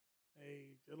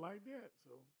 Hey, just like that.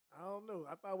 So I don't know.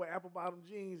 I thought with apple bottom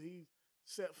jeans, he's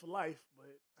set for life,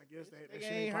 but I guess that Nigga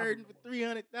shit ain't popping hurting no for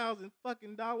more. $300,000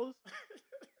 fucking dollars.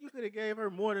 You could have gave her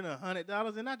more than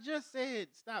 $100, and I just said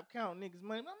stop counting niggas'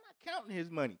 money. I'm not counting his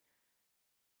money.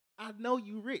 I know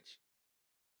you rich,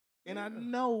 and I Yeah.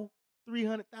 know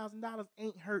 $300,000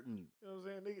 ain't hurting you. You know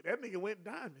what I'm saying? That nigga went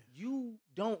diamond. You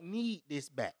don't need this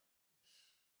back.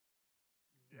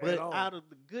 At But all. out of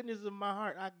the goodness of my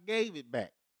heart, I gave it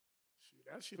back. Shoot,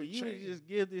 that shit For you changed. to just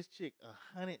give this chick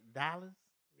 $100,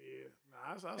 Yeah.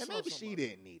 Nah, I saw and something maybe she about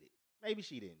didn't need it. Maybe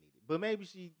she didn't need it. But maybe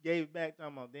she gave it back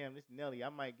talking about, damn, this Nelly, I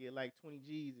might get like 20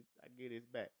 G's if I get this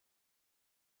back.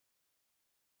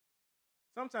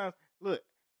 Sometimes, look,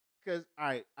 because, all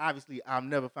right, obviously, I've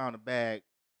never found a bag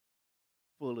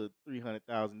full of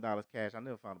 $300,000 cash. I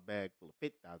never found a bag full of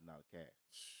 $50,000 cash.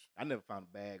 I never found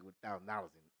a bag with $1,000 in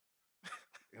it.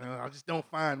 You know, I just don't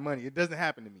find money. It doesn't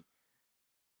happen to me.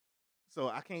 So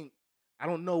I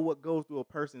don't know what goes through a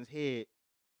person's head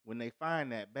when they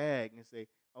find that bag and say,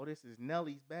 oh, this is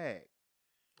Nelly's bag.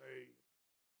 Hey,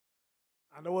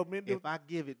 I know what meant to. If I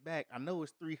give it back, I know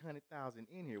it's 300,000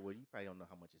 in here. Well, you probably don't know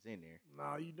how much is in there.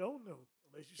 Nah, you don't know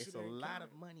unless you It's sit a there and lot count of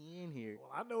it. money in here.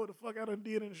 Well, I know what the fuck I done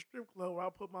did in the strip club where I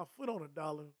put my foot on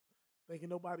 $1, thinking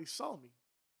nobody saw me.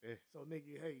 Yeah. So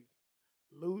nigga, hey,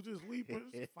 losers, weepers,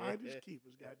 finders,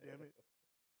 keepers. Goddamn it.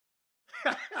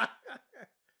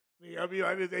 Nigga, I be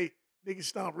like this. Hey, nigga,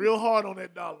 stomp real hard on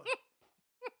that $1.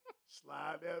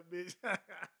 Slide that bitch.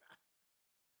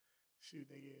 Shoot,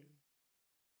 nigga.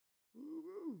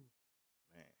 Woo-woo.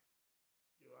 Man,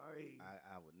 Yo,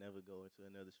 I would never go into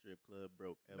another strip club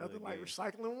broke ever nothing again. like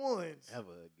recycling ones.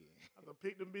 Ever again. I'm gonna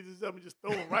pick them bitches up and just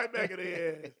throw them right back at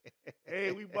their ass.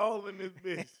 Hey, we balling this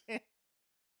bitch.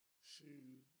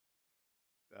 Shoot.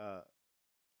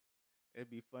 It'd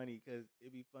be funny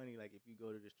like if you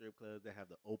go to the strip clubs that have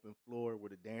the open floor where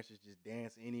the dancers just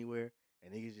dance anywhere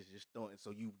and niggas just throwing.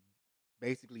 So you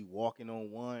basically walking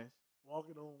on ones.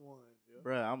 Walking on ones, yeah.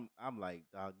 Bruh, I'm like,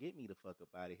 dog, get me the fuck up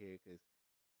out of here, cause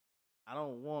I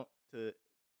don't want the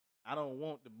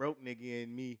broke nigga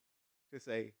in me to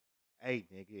say, hey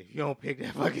nigga, if you don't pick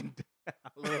that fucking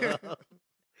dollar up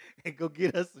and go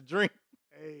get us a drink.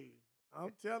 Hey,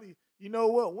 I'm telling you, you know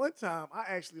what? One time I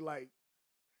actually like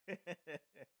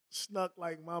snuck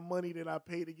like my money that I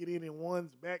paid to get in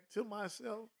ones back to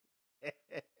myself.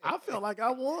 I felt like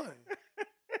I won.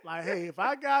 Like, hey, if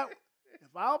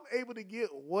I'm able to get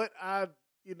what I,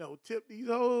 tip these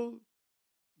hoes,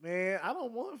 man, I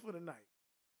don't want for the night.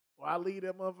 Or I leave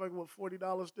that motherfucker with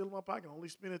 $40 still in my pocket, only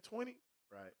spending 20.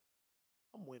 Right.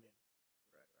 I'm winning.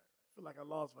 Right. I feel like I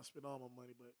lost if I spent all my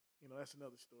money, but that's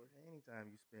another story. Anytime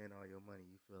you spend all your money,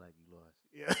 you feel like you lost.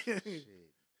 Yeah. Shit.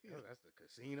 Yeah. That's the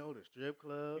casino, the strip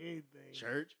club, Anything.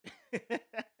 church.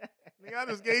 Nigga, I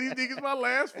just gave these niggas my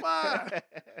last $5.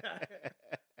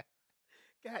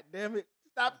 God damn it.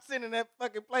 Stop sending that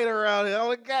fucking plate around here. I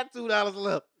only got $2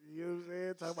 left. You know what I'm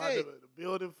saying? Talking about the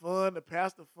building fund, the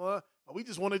pastor fund. Or we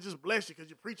just want to just bless you because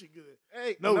you're preaching good.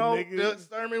 Hey, no, nigga. The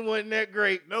sermon wasn't that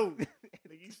great. No.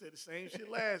 Nigga, you said the same shit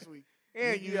last week.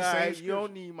 And you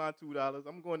don't need my $2.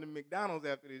 I'm going to McDonald's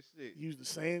after this shit. Use the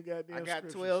same goddamn I got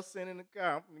scriptures. 12 cents in the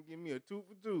car. I'm going to give me a 2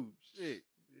 for 2. Shit.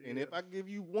 Yeah. And if I give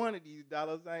you one of these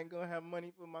dollars, I ain't going to have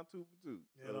money for my 2 for 2.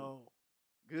 So,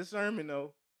 good sermon,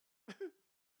 though.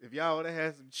 If y'all would have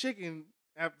had some chicken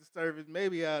after service,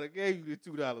 maybe I'd have gave you the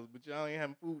 $2. But y'all ain't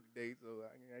having food today, so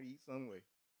I got to eat some way.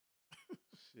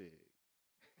 Shit.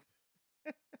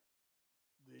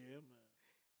 Yeah,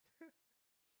 man.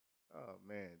 Oh,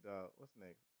 man, dog. What's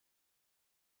next?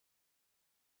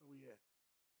 Where we at?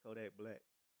 Kodak Black.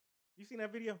 You seen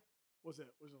that video? What's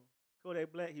that? What's on?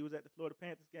 Kodak Black, he was at the Florida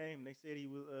Panthers game, and they said he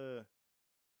was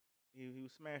he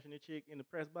was smashing the chick in the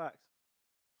press box.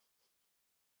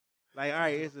 Like, all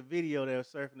right, it's a video that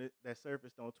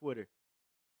surfaced on Twitter,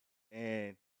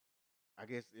 and I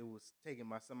guess it was taken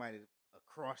by somebody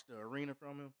across the arena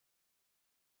from him,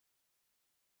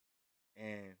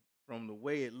 and from the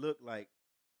way it looked,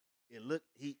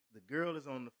 the girl is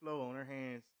on the floor on her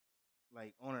hands,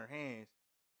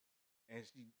 and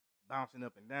she bouncing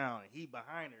up and down, and he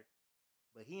behind her,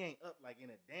 but he ain't up like in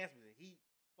a dance position. He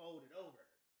folded over her.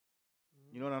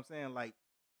 You know what I'm saying? Like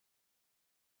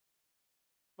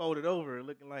folded over,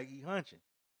 looking like he hunching.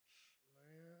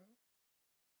 Man.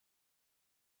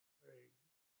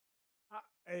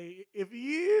 Hey, if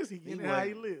he is, he getting how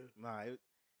he live. Nah, it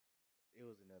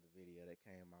was another video that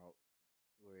came out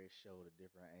where it showed a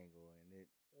different angle, and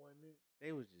they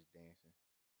was just dancing.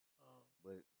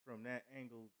 But from that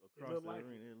angle across the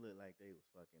arena, it looked like they was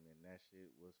fucking, and that shit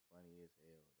was funny as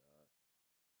hell, dog.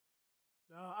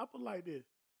 No, I put it like this.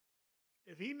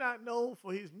 If he not known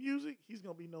for his music, he's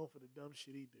gonna be known for the dumb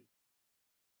shit he do.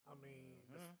 I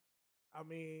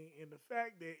mean, and the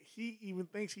fact that he even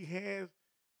thinks he has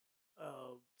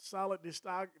a solid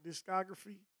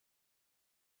discography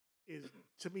is,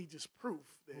 to me, just proof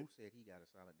that. Who said he got a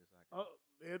solid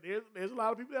discography? There's a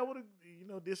lot of people that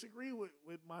would disagree with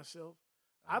myself.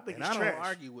 I think and it's I trash. don't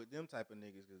argue with them type of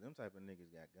niggas because them type of niggas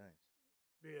got guns.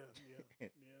 Yeah.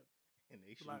 And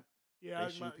they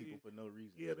shoot people for no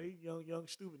reason. Yeah, they young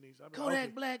stupid niggas.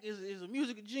 Kodak Black is a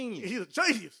musical genius. He's a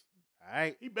genius. All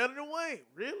right. He better than Wayne.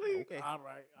 Really? Okay. All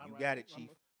right. You got it, Chief.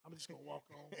 I'm just gonna walk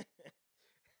on.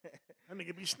 That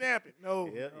nigga be snapping. No.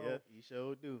 Yeah, he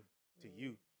sure do. To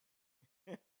you.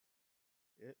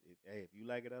 Hey, if you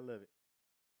like it, I love it.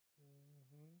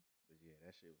 But yeah,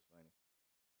 that shit was funny.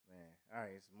 Man, all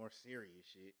right, it's more serious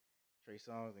shit. Trey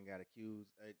Songz and got accused.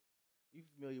 You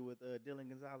familiar with Dylan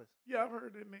Gonzalez? Yeah, I've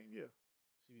heard that name. Yeah.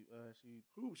 She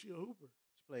a hooper.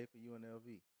 She played for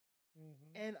UNLV.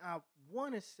 And I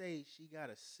want to say she got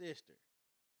a sister.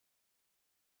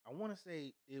 I want to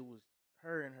say it was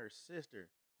her and her sister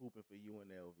hooping for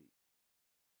UNLV.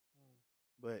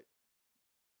 But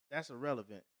that's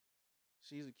irrelevant.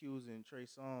 She's accusing Trey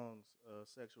Songz of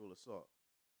sexual assault.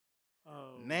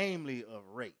 Namely of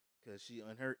rape. Because she,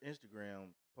 on her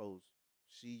Instagram post,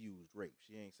 she used rape.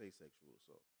 She ain't say sexual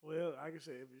assault. Well, like I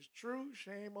said, if it's true,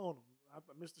 shame on him.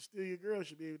 Mr. Steal Your Girl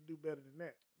should be able to do better than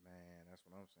that. Man, that's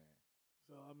what I'm saying.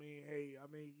 So, I mean, hey, I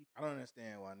don't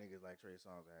understand why niggas like Trey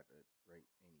Songz have to rape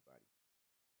anybody.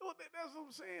 Well, that's what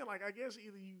I'm saying. Like, I guess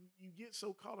either you get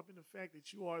so caught up in the fact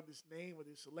that you are this name or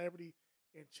this celebrity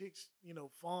and chicks,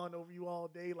 fawn over you all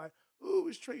day. Like, ooh,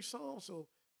 it's Trey Songz. So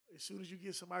as soon as you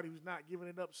get somebody who's not giving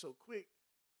it up so quick,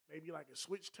 maybe like a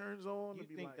switch turns on. You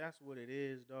think that's what it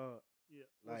is, dog? Yeah.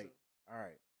 Like, all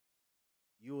right,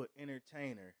 you an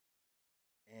entertainer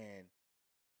and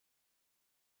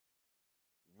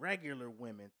regular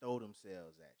women throw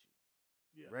themselves at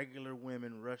you. Yeah. Regular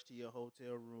women rush to your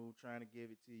hotel room trying to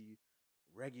give it to you.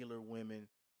 Regular women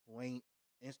who ain't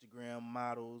Instagram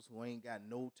models, who ain't got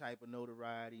no type of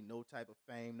notoriety, no type of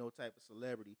fame, no type of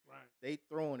celebrity. Right. They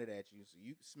throwing it at you. So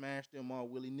you can smash them all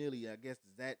willy-nilly. I guess,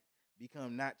 does that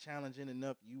become not challenging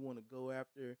enough? You want to go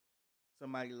after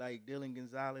somebody like Dylan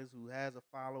Gonzalez, who has a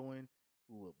following,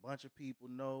 who a bunch of people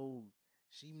know.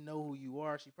 She know who you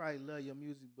are. She probably love your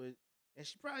music, and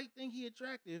she probably think he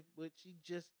attractive, but she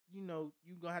just, you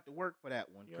gonna have to work for that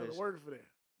one. You have to work for that.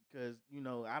 Because,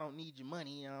 I don't need your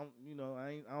money.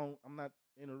 I'm not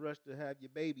in a rush to have your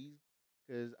babies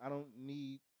because I don't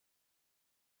need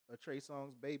a Trey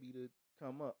Songz baby to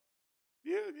come up.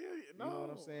 Yeah. No, you know what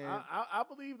I'm saying? I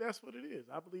believe that's what it is.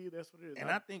 And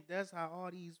I think that's how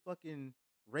all these fucking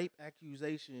rape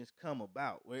accusations come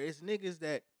about, where it's niggas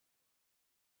that,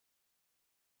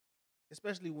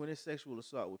 especially when it's sexual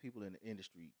assault with people in the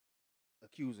industry,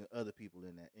 accusing other people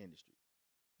in that industry.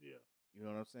 Yeah. You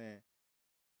know what I'm saying?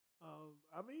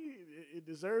 I mean, it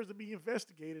deserves to be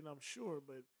investigated, I'm sure,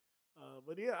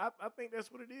 but yeah, I think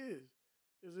that's what it is.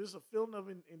 It's a feeling of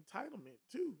entitlement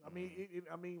too. I mean,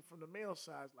 I mean, from the male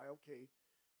side, it's like, okay,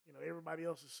 everybody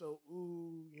else is so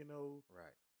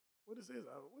Right. What is this?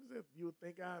 What is that? You would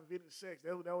think I invented sex.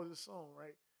 That was his song,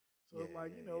 right? So it's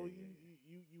like,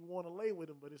 you want to lay with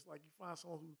him, but it's like you find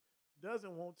someone who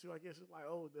doesn't want to. I guess it's like,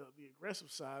 oh, the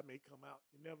aggressive side may come out.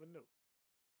 You never know.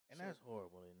 And that's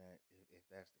horrible in that if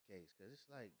that's the case, because it's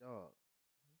like, dog.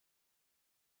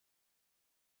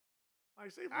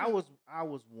 Like, say I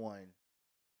was one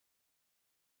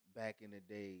back in the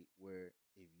day where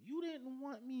if you didn't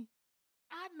want me,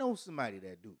 I know somebody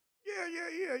that do.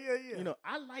 Yeah.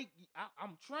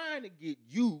 I'm trying to get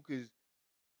you because,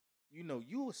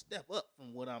 you a step up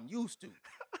from what I'm used to.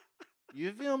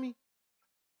 You feel me?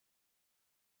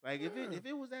 Like if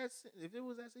it was that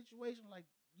situation, like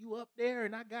you up there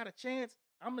and I got a chance,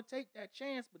 I'm gonna take that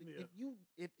chance. But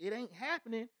if it ain't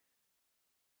happening,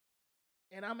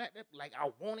 and I'm at that, like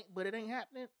I want it, but it ain't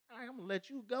happening, I'm gonna let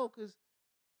you go because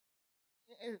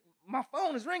my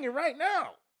phone is ringing right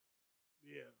now.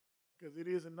 Yeah, because it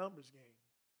is a numbers game.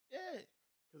 Yeah,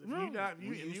 because if you not,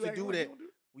 we used to do that.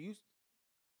 We used.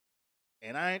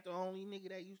 And I ain't the only nigga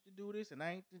that used to do this, and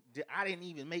I didn't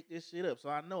even make this shit up. So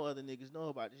I know other niggas know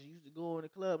about this. You used to go in the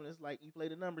club, and it's like you play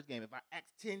the numbers game. If I ask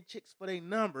 10 chicks for their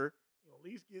number, You at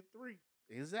least get 3.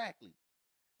 exactly.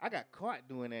 I got caught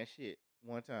doing that shit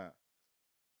one time.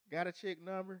 Got a chick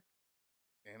number,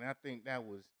 and I think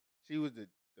she was the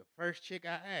first chick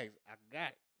I asked. I got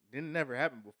it. Didn't never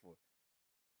happen before.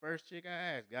 First chick I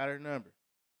asked, got her number.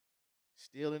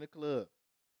 Still in the club.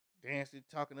 Dancing,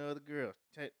 talking to other girls,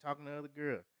 talking to other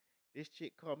girls. This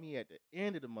chick called me at the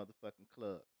end of the motherfucking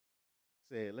club.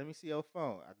 Said, "Let me see your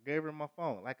phone." I gave her my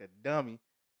phone like a dummy.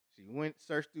 She went,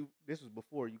 searched through. This was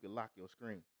before you could lock your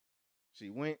screen. She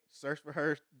went, searched for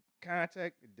her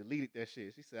contact, and deleted that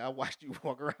shit. She said, "I watched you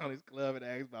walk around this club and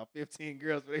ask about 15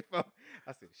 girls for their phone."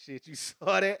 I said, "Shit, you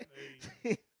saw that?"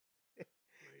 Hey.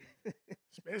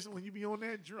 Especially when you be on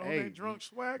that drunk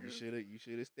swagger. You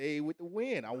should have stayed with the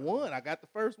win. I won. I got the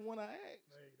first one I asked.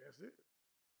 Hey, that's it.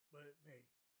 But hey,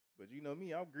 but you know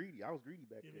me, I'm greedy. I was greedy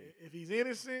back then. If he's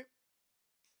innocent,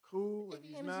 cool. If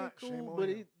he's not, cool, shame on but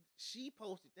him. She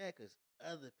posted that because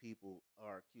other people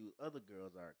are accused. Other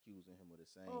girls are accusing him of the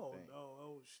same thing. Oh no!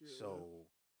 Oh shit! So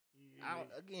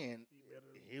again, better.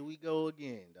 Here we go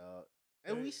again, dog.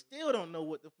 And we still don't know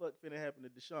what the fuck finna happen to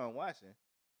Deshaun Watson.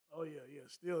 Oh yeah.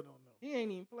 Still don't know. He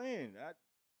ain't even playing.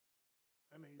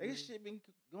 This shit been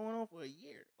going on for over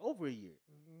a year.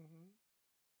 Mm-hmm.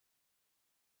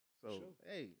 So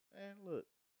hey, man, look,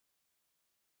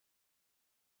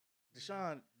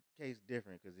 Deshaun case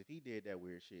different because if he did that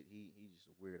weird shit, he just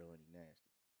a weirdo and he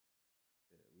nasty.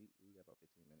 Yeah, we got about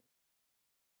 15 minutes.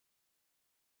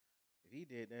 If he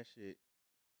did that shit,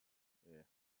 yeah.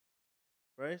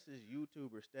 For instance,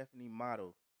 YouTuber Stephanie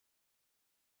Model,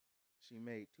 she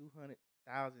made $200,000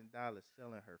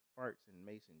 selling her farts in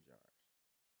mason jars.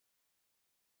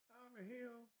 How in the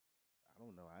hell? I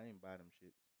don't know. I ain't buy them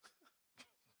shits.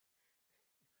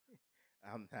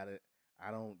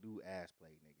 I don't do ass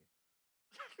play,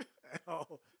 nigga. At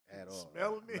all. At all.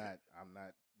 Smelling it. I'm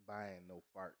not buying no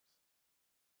farts.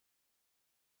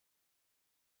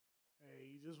 Hey,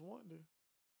 you just wonder.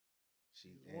 She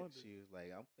was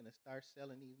like, "I'm finna start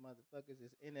selling these motherfuckers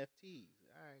as NFTs."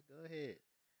 All right, go ahead.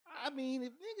 I mean,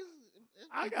 if niggas,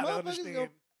 I gotta understand.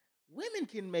 Women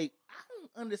can make. I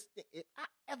don't understand. If I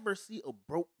ever see a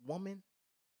broke woman,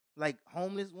 like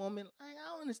homeless woman, I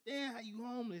don't understand how you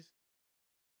homeless.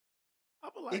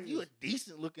 If you a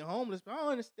decent looking homeless, but I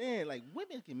don't understand. Like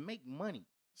women can make money.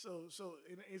 So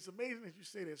it's amazing that you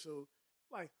say that. So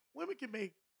like women can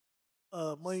make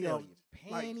money sell off your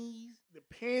panties, like,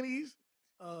 the panties.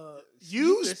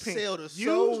 You can sell the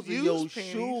soles of your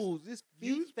shoes. This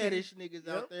feet fetish niggas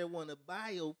out there want to buy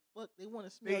your fuck. They want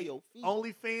to smell your feet.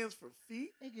 OnlyFans for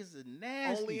feet. Niggas are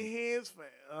nasty.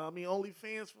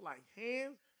 OnlyFans for like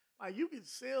hands. Like you can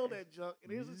sell that junk.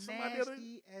 And there's somebody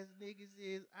nasty as niggas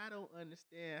is. I don't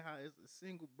understand how it's a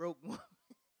single broke woman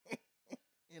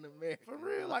in America. For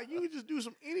real, like you can just do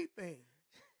some anything.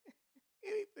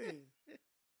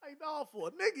 Like dog, for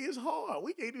a nigga, it's hard.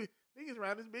 We can't do. Niggas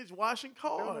around this bitch washing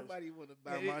cars. Don't nobody want to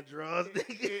buy my drawers,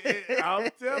 nigga.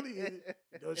 I'm telling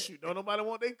you. Don't nobody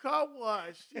want their car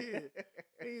washed. Shit.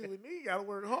 Niggas gotta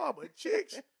work hard. But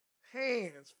chicks,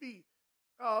 hands, feet.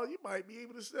 Oh, you might be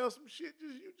able to sell some shit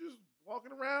just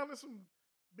walking around in some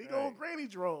big old granny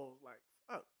drawers. Like,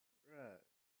 fuck. Right.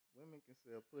 Women can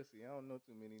sell pussy. I don't know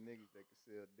too many niggas that can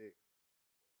sell dick.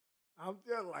 I'm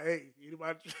telling like, hey,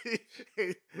 anybody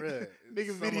bruh,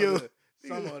 nigga video.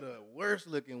 Some of the worst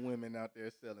looking women out there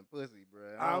selling pussy,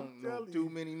 bro. I don't know too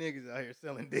many niggas out here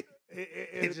selling dick.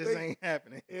 It just ain't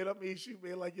happening. And I mean, shoot,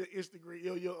 man, like your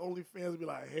Instagram, your OnlyFans be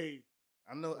like, hey,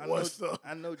 I know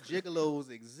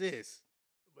gigolos exist,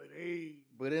 but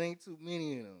it ain't too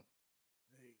many of them.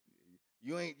 Hey.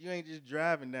 You ain't just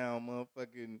driving down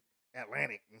motherfucking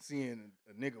Atlantic and seeing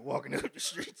a nigga walking up the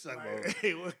street talking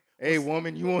about, hey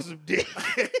woman, you want some dick?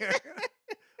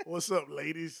 What's up,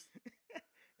 ladies?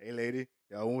 Hey, lady,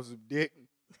 y'all want some dick?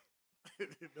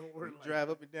 Don't worry. Drive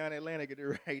up and down Atlantic at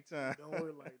the right time. Don't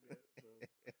worry like that.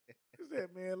 So,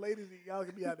 that, man? Ladies, y'all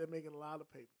can be out there making a lot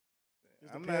of paper.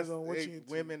 I'm not on what you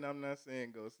women. I'm not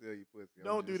saying go sell your pussy.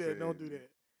 Don't do that. Don't do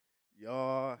that.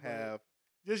 Y'all have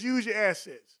just use your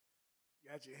assets.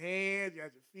 You got your hands, you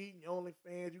got your feet, and your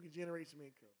OnlyFans. You can generate some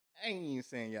income. I ain't even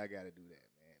saying y'all got to do that,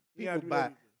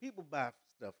 man. People buy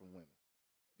stuff from women.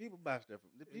 People buy stuff from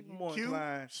people more cute,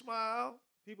 inclined. Smile.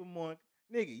 People more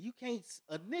nigga.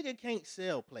 A nigga can't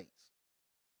sell plates.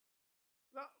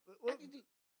 No,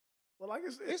 well, like I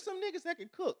said, there's some niggas that can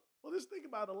cook. Well, let's think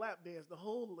about the lap dance. The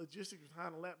whole logistics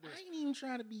behind the lap dance. I ain't even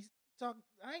trying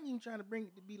to bring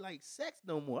it to be like sex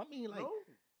no more. I mean, like,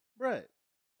 bruh,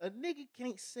 A nigga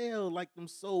can't sell like them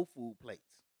soul food plates.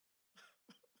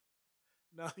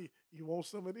 Now you want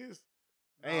some of this?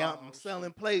 Hey, I'm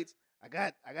selling plates. I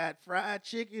got fried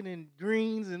chicken and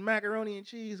greens and macaroni and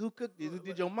cheese. Who cooked it?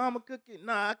 Did your mama cook it?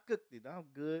 Nah, I cooked it. I'm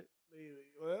good.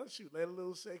 Well, shoot, let a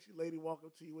little sexy lady walk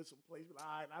up to you with some plates. All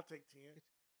right, I'll take 10.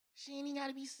 She ain't even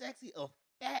gotta be sexy. A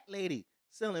fat lady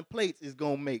selling plates is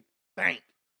gonna make bank.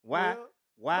 Why? Well,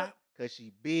 Why? but Cause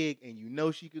she big and you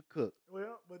know she could cook.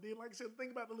 but then, like I said,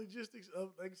 think about the logistics of.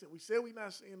 Like I said, we said we're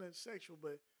not saying that sexual,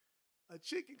 but a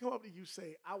chick can come up to you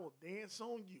say, "I will dance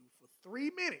on you for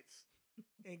 3 minutes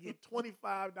and get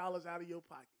 $25 out of your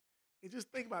pocket." And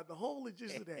just think about the whole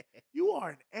logistics of that. You are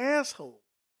an asshole.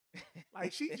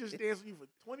 Like she just danced with you for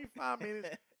 25 minutes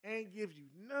and gives you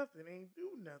nothing, ain't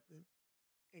do nothing,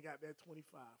 and got that 25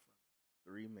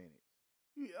 from 3 minutes.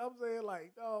 you. I'm saying,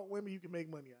 like, dog, women, you can make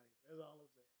money out of it. That's all I'm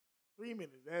saying. 3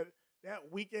 minutes.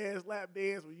 That weak ass lap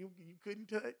dance where you couldn't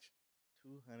touch.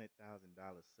 $200,000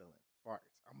 selling farts.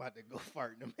 I'm about to go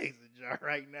fart in the mason jar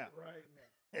right now. Right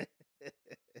now. Right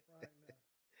now.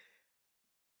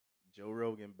 Joe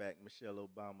Rogan backed Michelle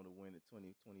Obama to win the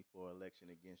 2024 election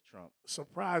against Trump.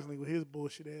 Surprisingly, with his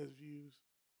bullshit ass views.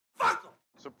 Fuck 'em.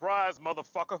 Surprise,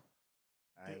 motherfucker.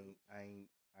 I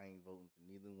ain't voting for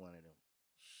neither one of them.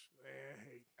 Man,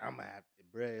 hey. I'm gonna have to,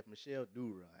 bruh, if Michelle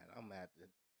do run, I'm gonna have to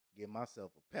give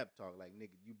myself a pep talk like,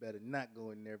 nigga, you better not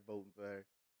go in there voting for her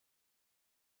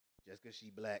just because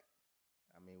she black.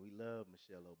 I mean, we love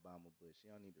Michelle Obama, but she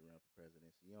don't need to run for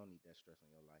presidency. You don't need that stress on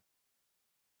your life.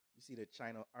 You see the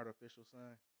China artificial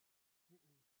sun?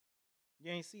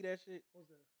 You ain't see that shit? What's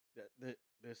that?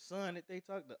 The sun that they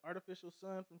talk, the artificial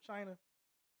sun from China.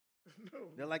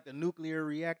 No. They're like the nuclear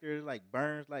reactor. It like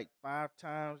burns like 5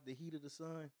 times the heat of the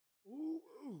sun.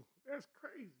 Ooh, that's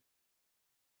crazy.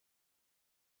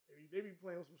 They be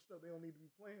playing with some stuff they don't need to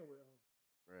be playing with.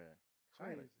 Bruh,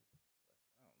 China. Crazy.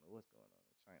 I don't know what's going on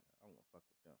in China. I won't fuck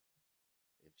with them.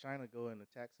 If China go and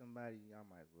attack somebody, I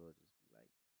might as well just be like,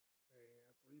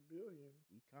 Man, 3 billion.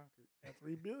 we conquered. At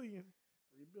 3 billion.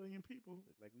 3 billion people.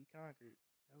 Look like we conquered.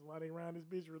 That's why they around this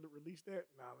bitch release that.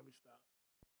 Nah, let me stop.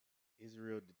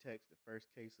 Israel detects the first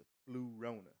case of flu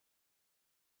Rona.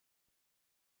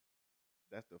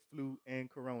 That's the flu and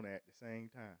corona at the same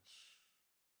time.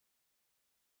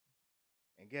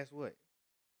 And guess what?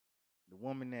 The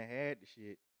woman that had the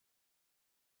shit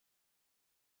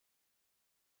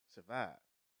survived.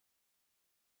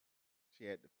 She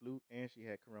had the flu and she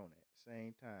had corona at the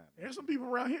same time. There's some people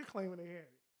around here claiming they had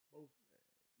it. Both.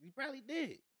 You probably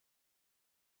did.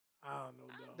 I don't know,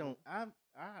 dog.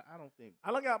 I don't think.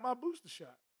 I done got my booster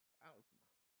shot. I don't.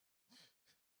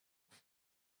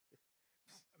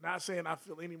 Not saying I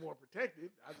feel any more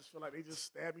protected. I just feel like they just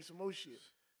stabbed me some more shit.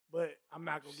 But I'm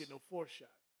not gonna get no fourth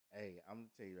shot. Hey, I'm gonna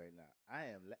tell you right now. I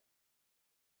am.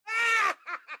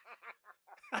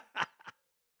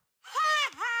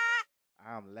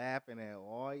 I'm laughing at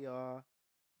all y'all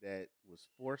that was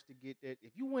forced to get that.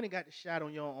 If you went and got the shot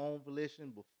on your own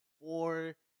volition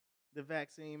before the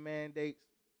vaccine mandates,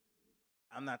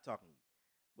 I'm not talking to you.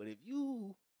 But if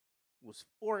you was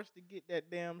forced to get that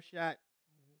damn shot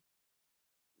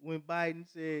when Biden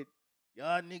said,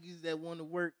 y'all niggas that want to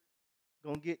work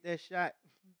gonna get that shot,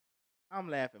 I'm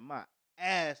laughing my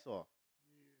ass off.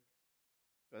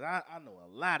 Because I know a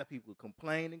lot of people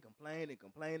complain.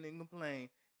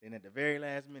 Then at the very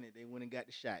last minute, they went and got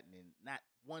the shot. And then not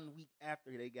 1 week after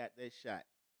they got that shot,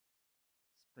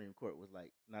 Supreme Court was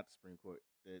like, not the Supreme Court,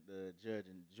 the judge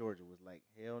in Georgia was like,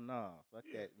 hell nah, fuck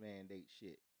that mandate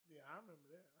shit. Yeah, I remember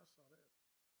that. I saw that.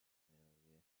 Hell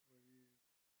yeah.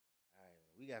 All right,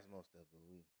 we got some more stuff, but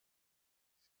we just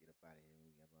get up out of here. We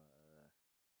got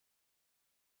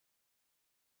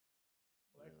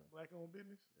Black owned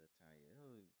business.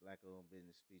 Black owned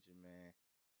business feature, man.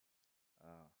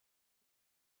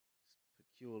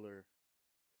 Peculiar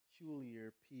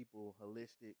People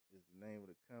Holistic is the name of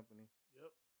the company.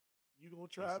 Yep. You gonna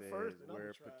try it first, and I'm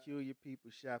where gonna try peculiar people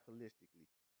shop holistically.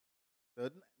 So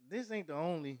this ain't the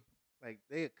only, like,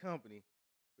 they a company,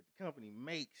 but the company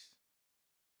makes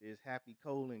this Happy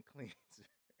Colon cleanser.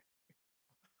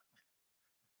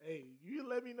 Hey, you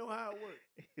let me know how it works.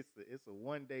 It's a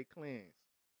 1-day cleanse.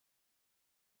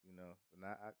 You know, and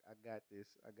I got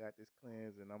this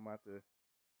cleanse, and I'm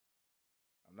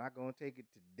not gonna take it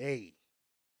today.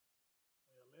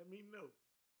 Well, let me know.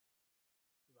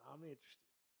 'Cause I'm interested.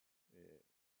 Yeah,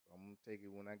 I'm gonna take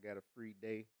it when I got a free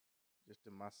day, just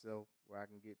to myself, where I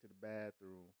can get to the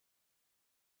bathroom,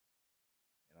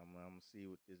 and I'm gonna see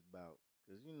what this about.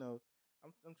 Cause you know,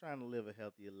 I'm trying to live a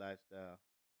healthier lifestyle.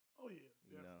 Oh yeah,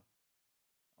 You definitely.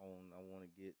 know, I want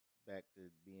to get back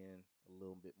to being a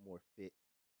little bit more fit.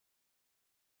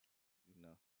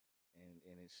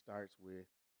 and it starts with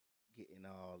getting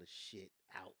all the shit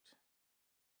out,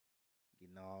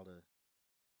 getting all the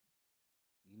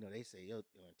they say your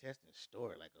intestines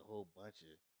store like a whole bunch of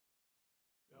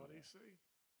That's you what they know say.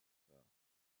 so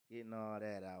getting all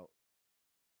that out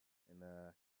and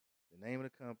the name of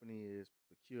the company is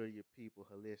Peculiar People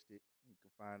Holistic. You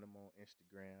can find them on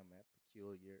Instagram at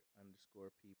peculiar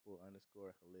underscore people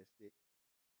underscore holistic.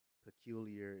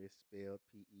 Peculiar is spelled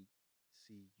PECULIAR,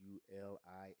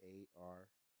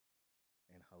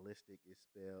 and holistic is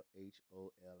spelled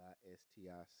HOLISTIC. If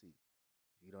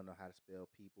you don't know how to spell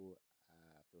people,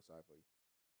 I feel sorry for you.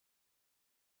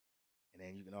 And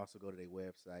then you can also go to their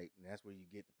website, and that's where you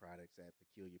get the products at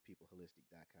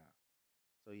peculiarpeopleholistic.com.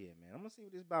 So yeah, man, I'm gonna see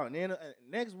what this about. And then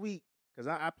next week, cause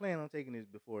I plan on taking this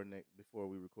before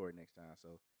we record next time.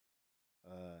 So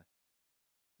uh,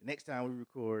 next time we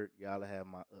record, y'all will have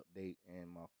my update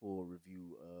and my full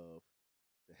review of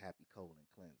the Happy Colon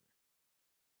Cleanser.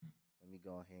 Let me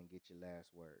go ahead and get your last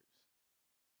words.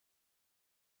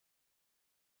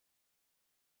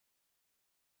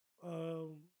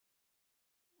 Um,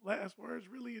 Last words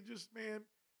really are just, man,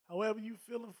 however you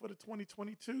feeling for the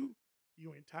 2022,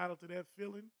 you're entitled to that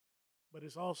feeling, but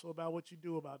it's also about what you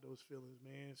do about those feelings,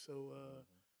 man. So,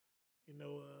 you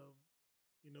know, um,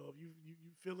 if you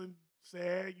feeling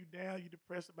sad, you down, you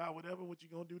depressed about whatever, what you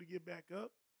gonna do to get back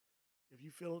up? If you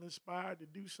feeling inspired to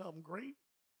do something great,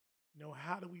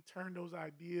 how do we turn those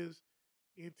ideas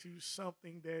into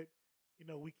something that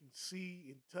we can see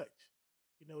and touch?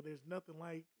 There's nothing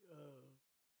like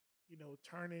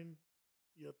turning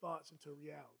your thoughts into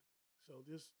reality. So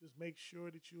just make sure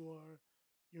that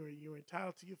you're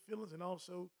entitled to your feelings, and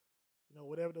also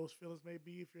whatever those feelings may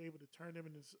be, if you're able to turn them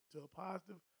into to a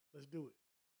positive, let's do it.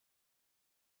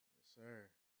 Yes, sir.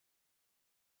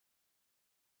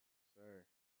 Yes, sir.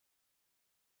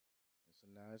 And so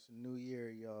now it's a new year,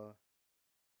 y'all.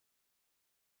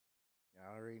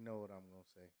 Y'all already know what I'm gonna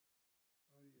say.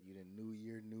 Oh yeah. You the new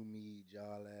year, new me,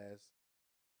 y'all ass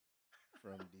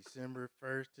from December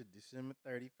 1st to December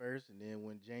 31st, and then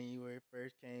when January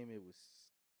 1st came, it was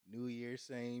New Year,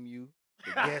 same you.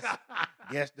 But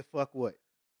guess the fuck what?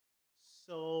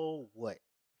 So what?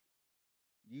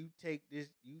 You take this,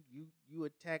 you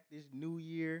attack this New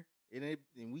Year, and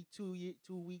we 2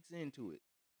 weeks into it.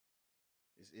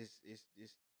 It's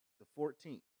the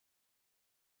 14th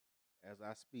as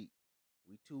I speak.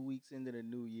 We 2 weeks into the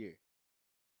new year,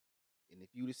 and if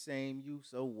you the same you,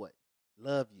 so what?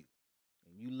 Love you,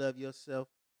 and you love yourself,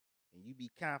 and you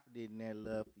be confident in that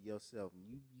love for yourself, and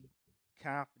you be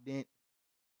confident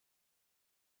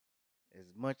as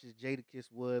much as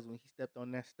Jadakiss was when he stepped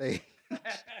on that stage.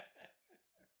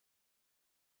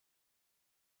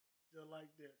 Just like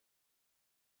that.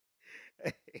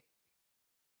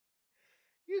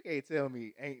 You can't tell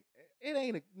me ain't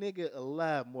a nigga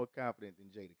alive more confident than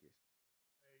Jadakiss.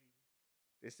 Hey,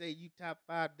 They say you top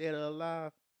 5 dead or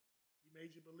alive, he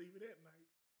made you believe it at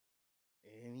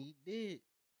night. and he did,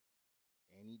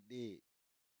 and he did.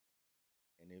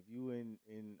 And if you in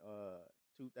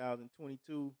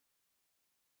 2022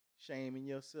 shaming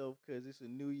yourself because it's a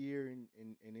new year and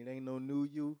it ain't no new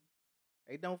you,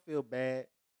 hey, don't feel bad.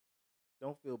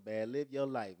 Don't feel bad. Live your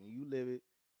life, and you live it.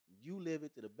 You live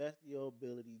it to the best of your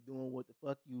abilities, doing what the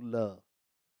fuck you love,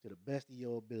 to the best of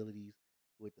your abilities,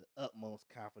 with the utmost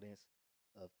confidence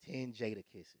of 10 Jada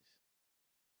kisses.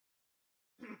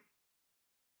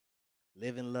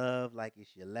 Living love like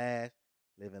it's your last.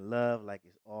 Living love like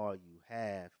it's all you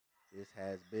have. This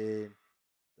has been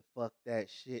the Fuck That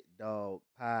Shit Dog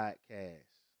podcast.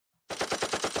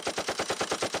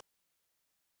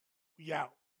 We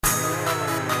out.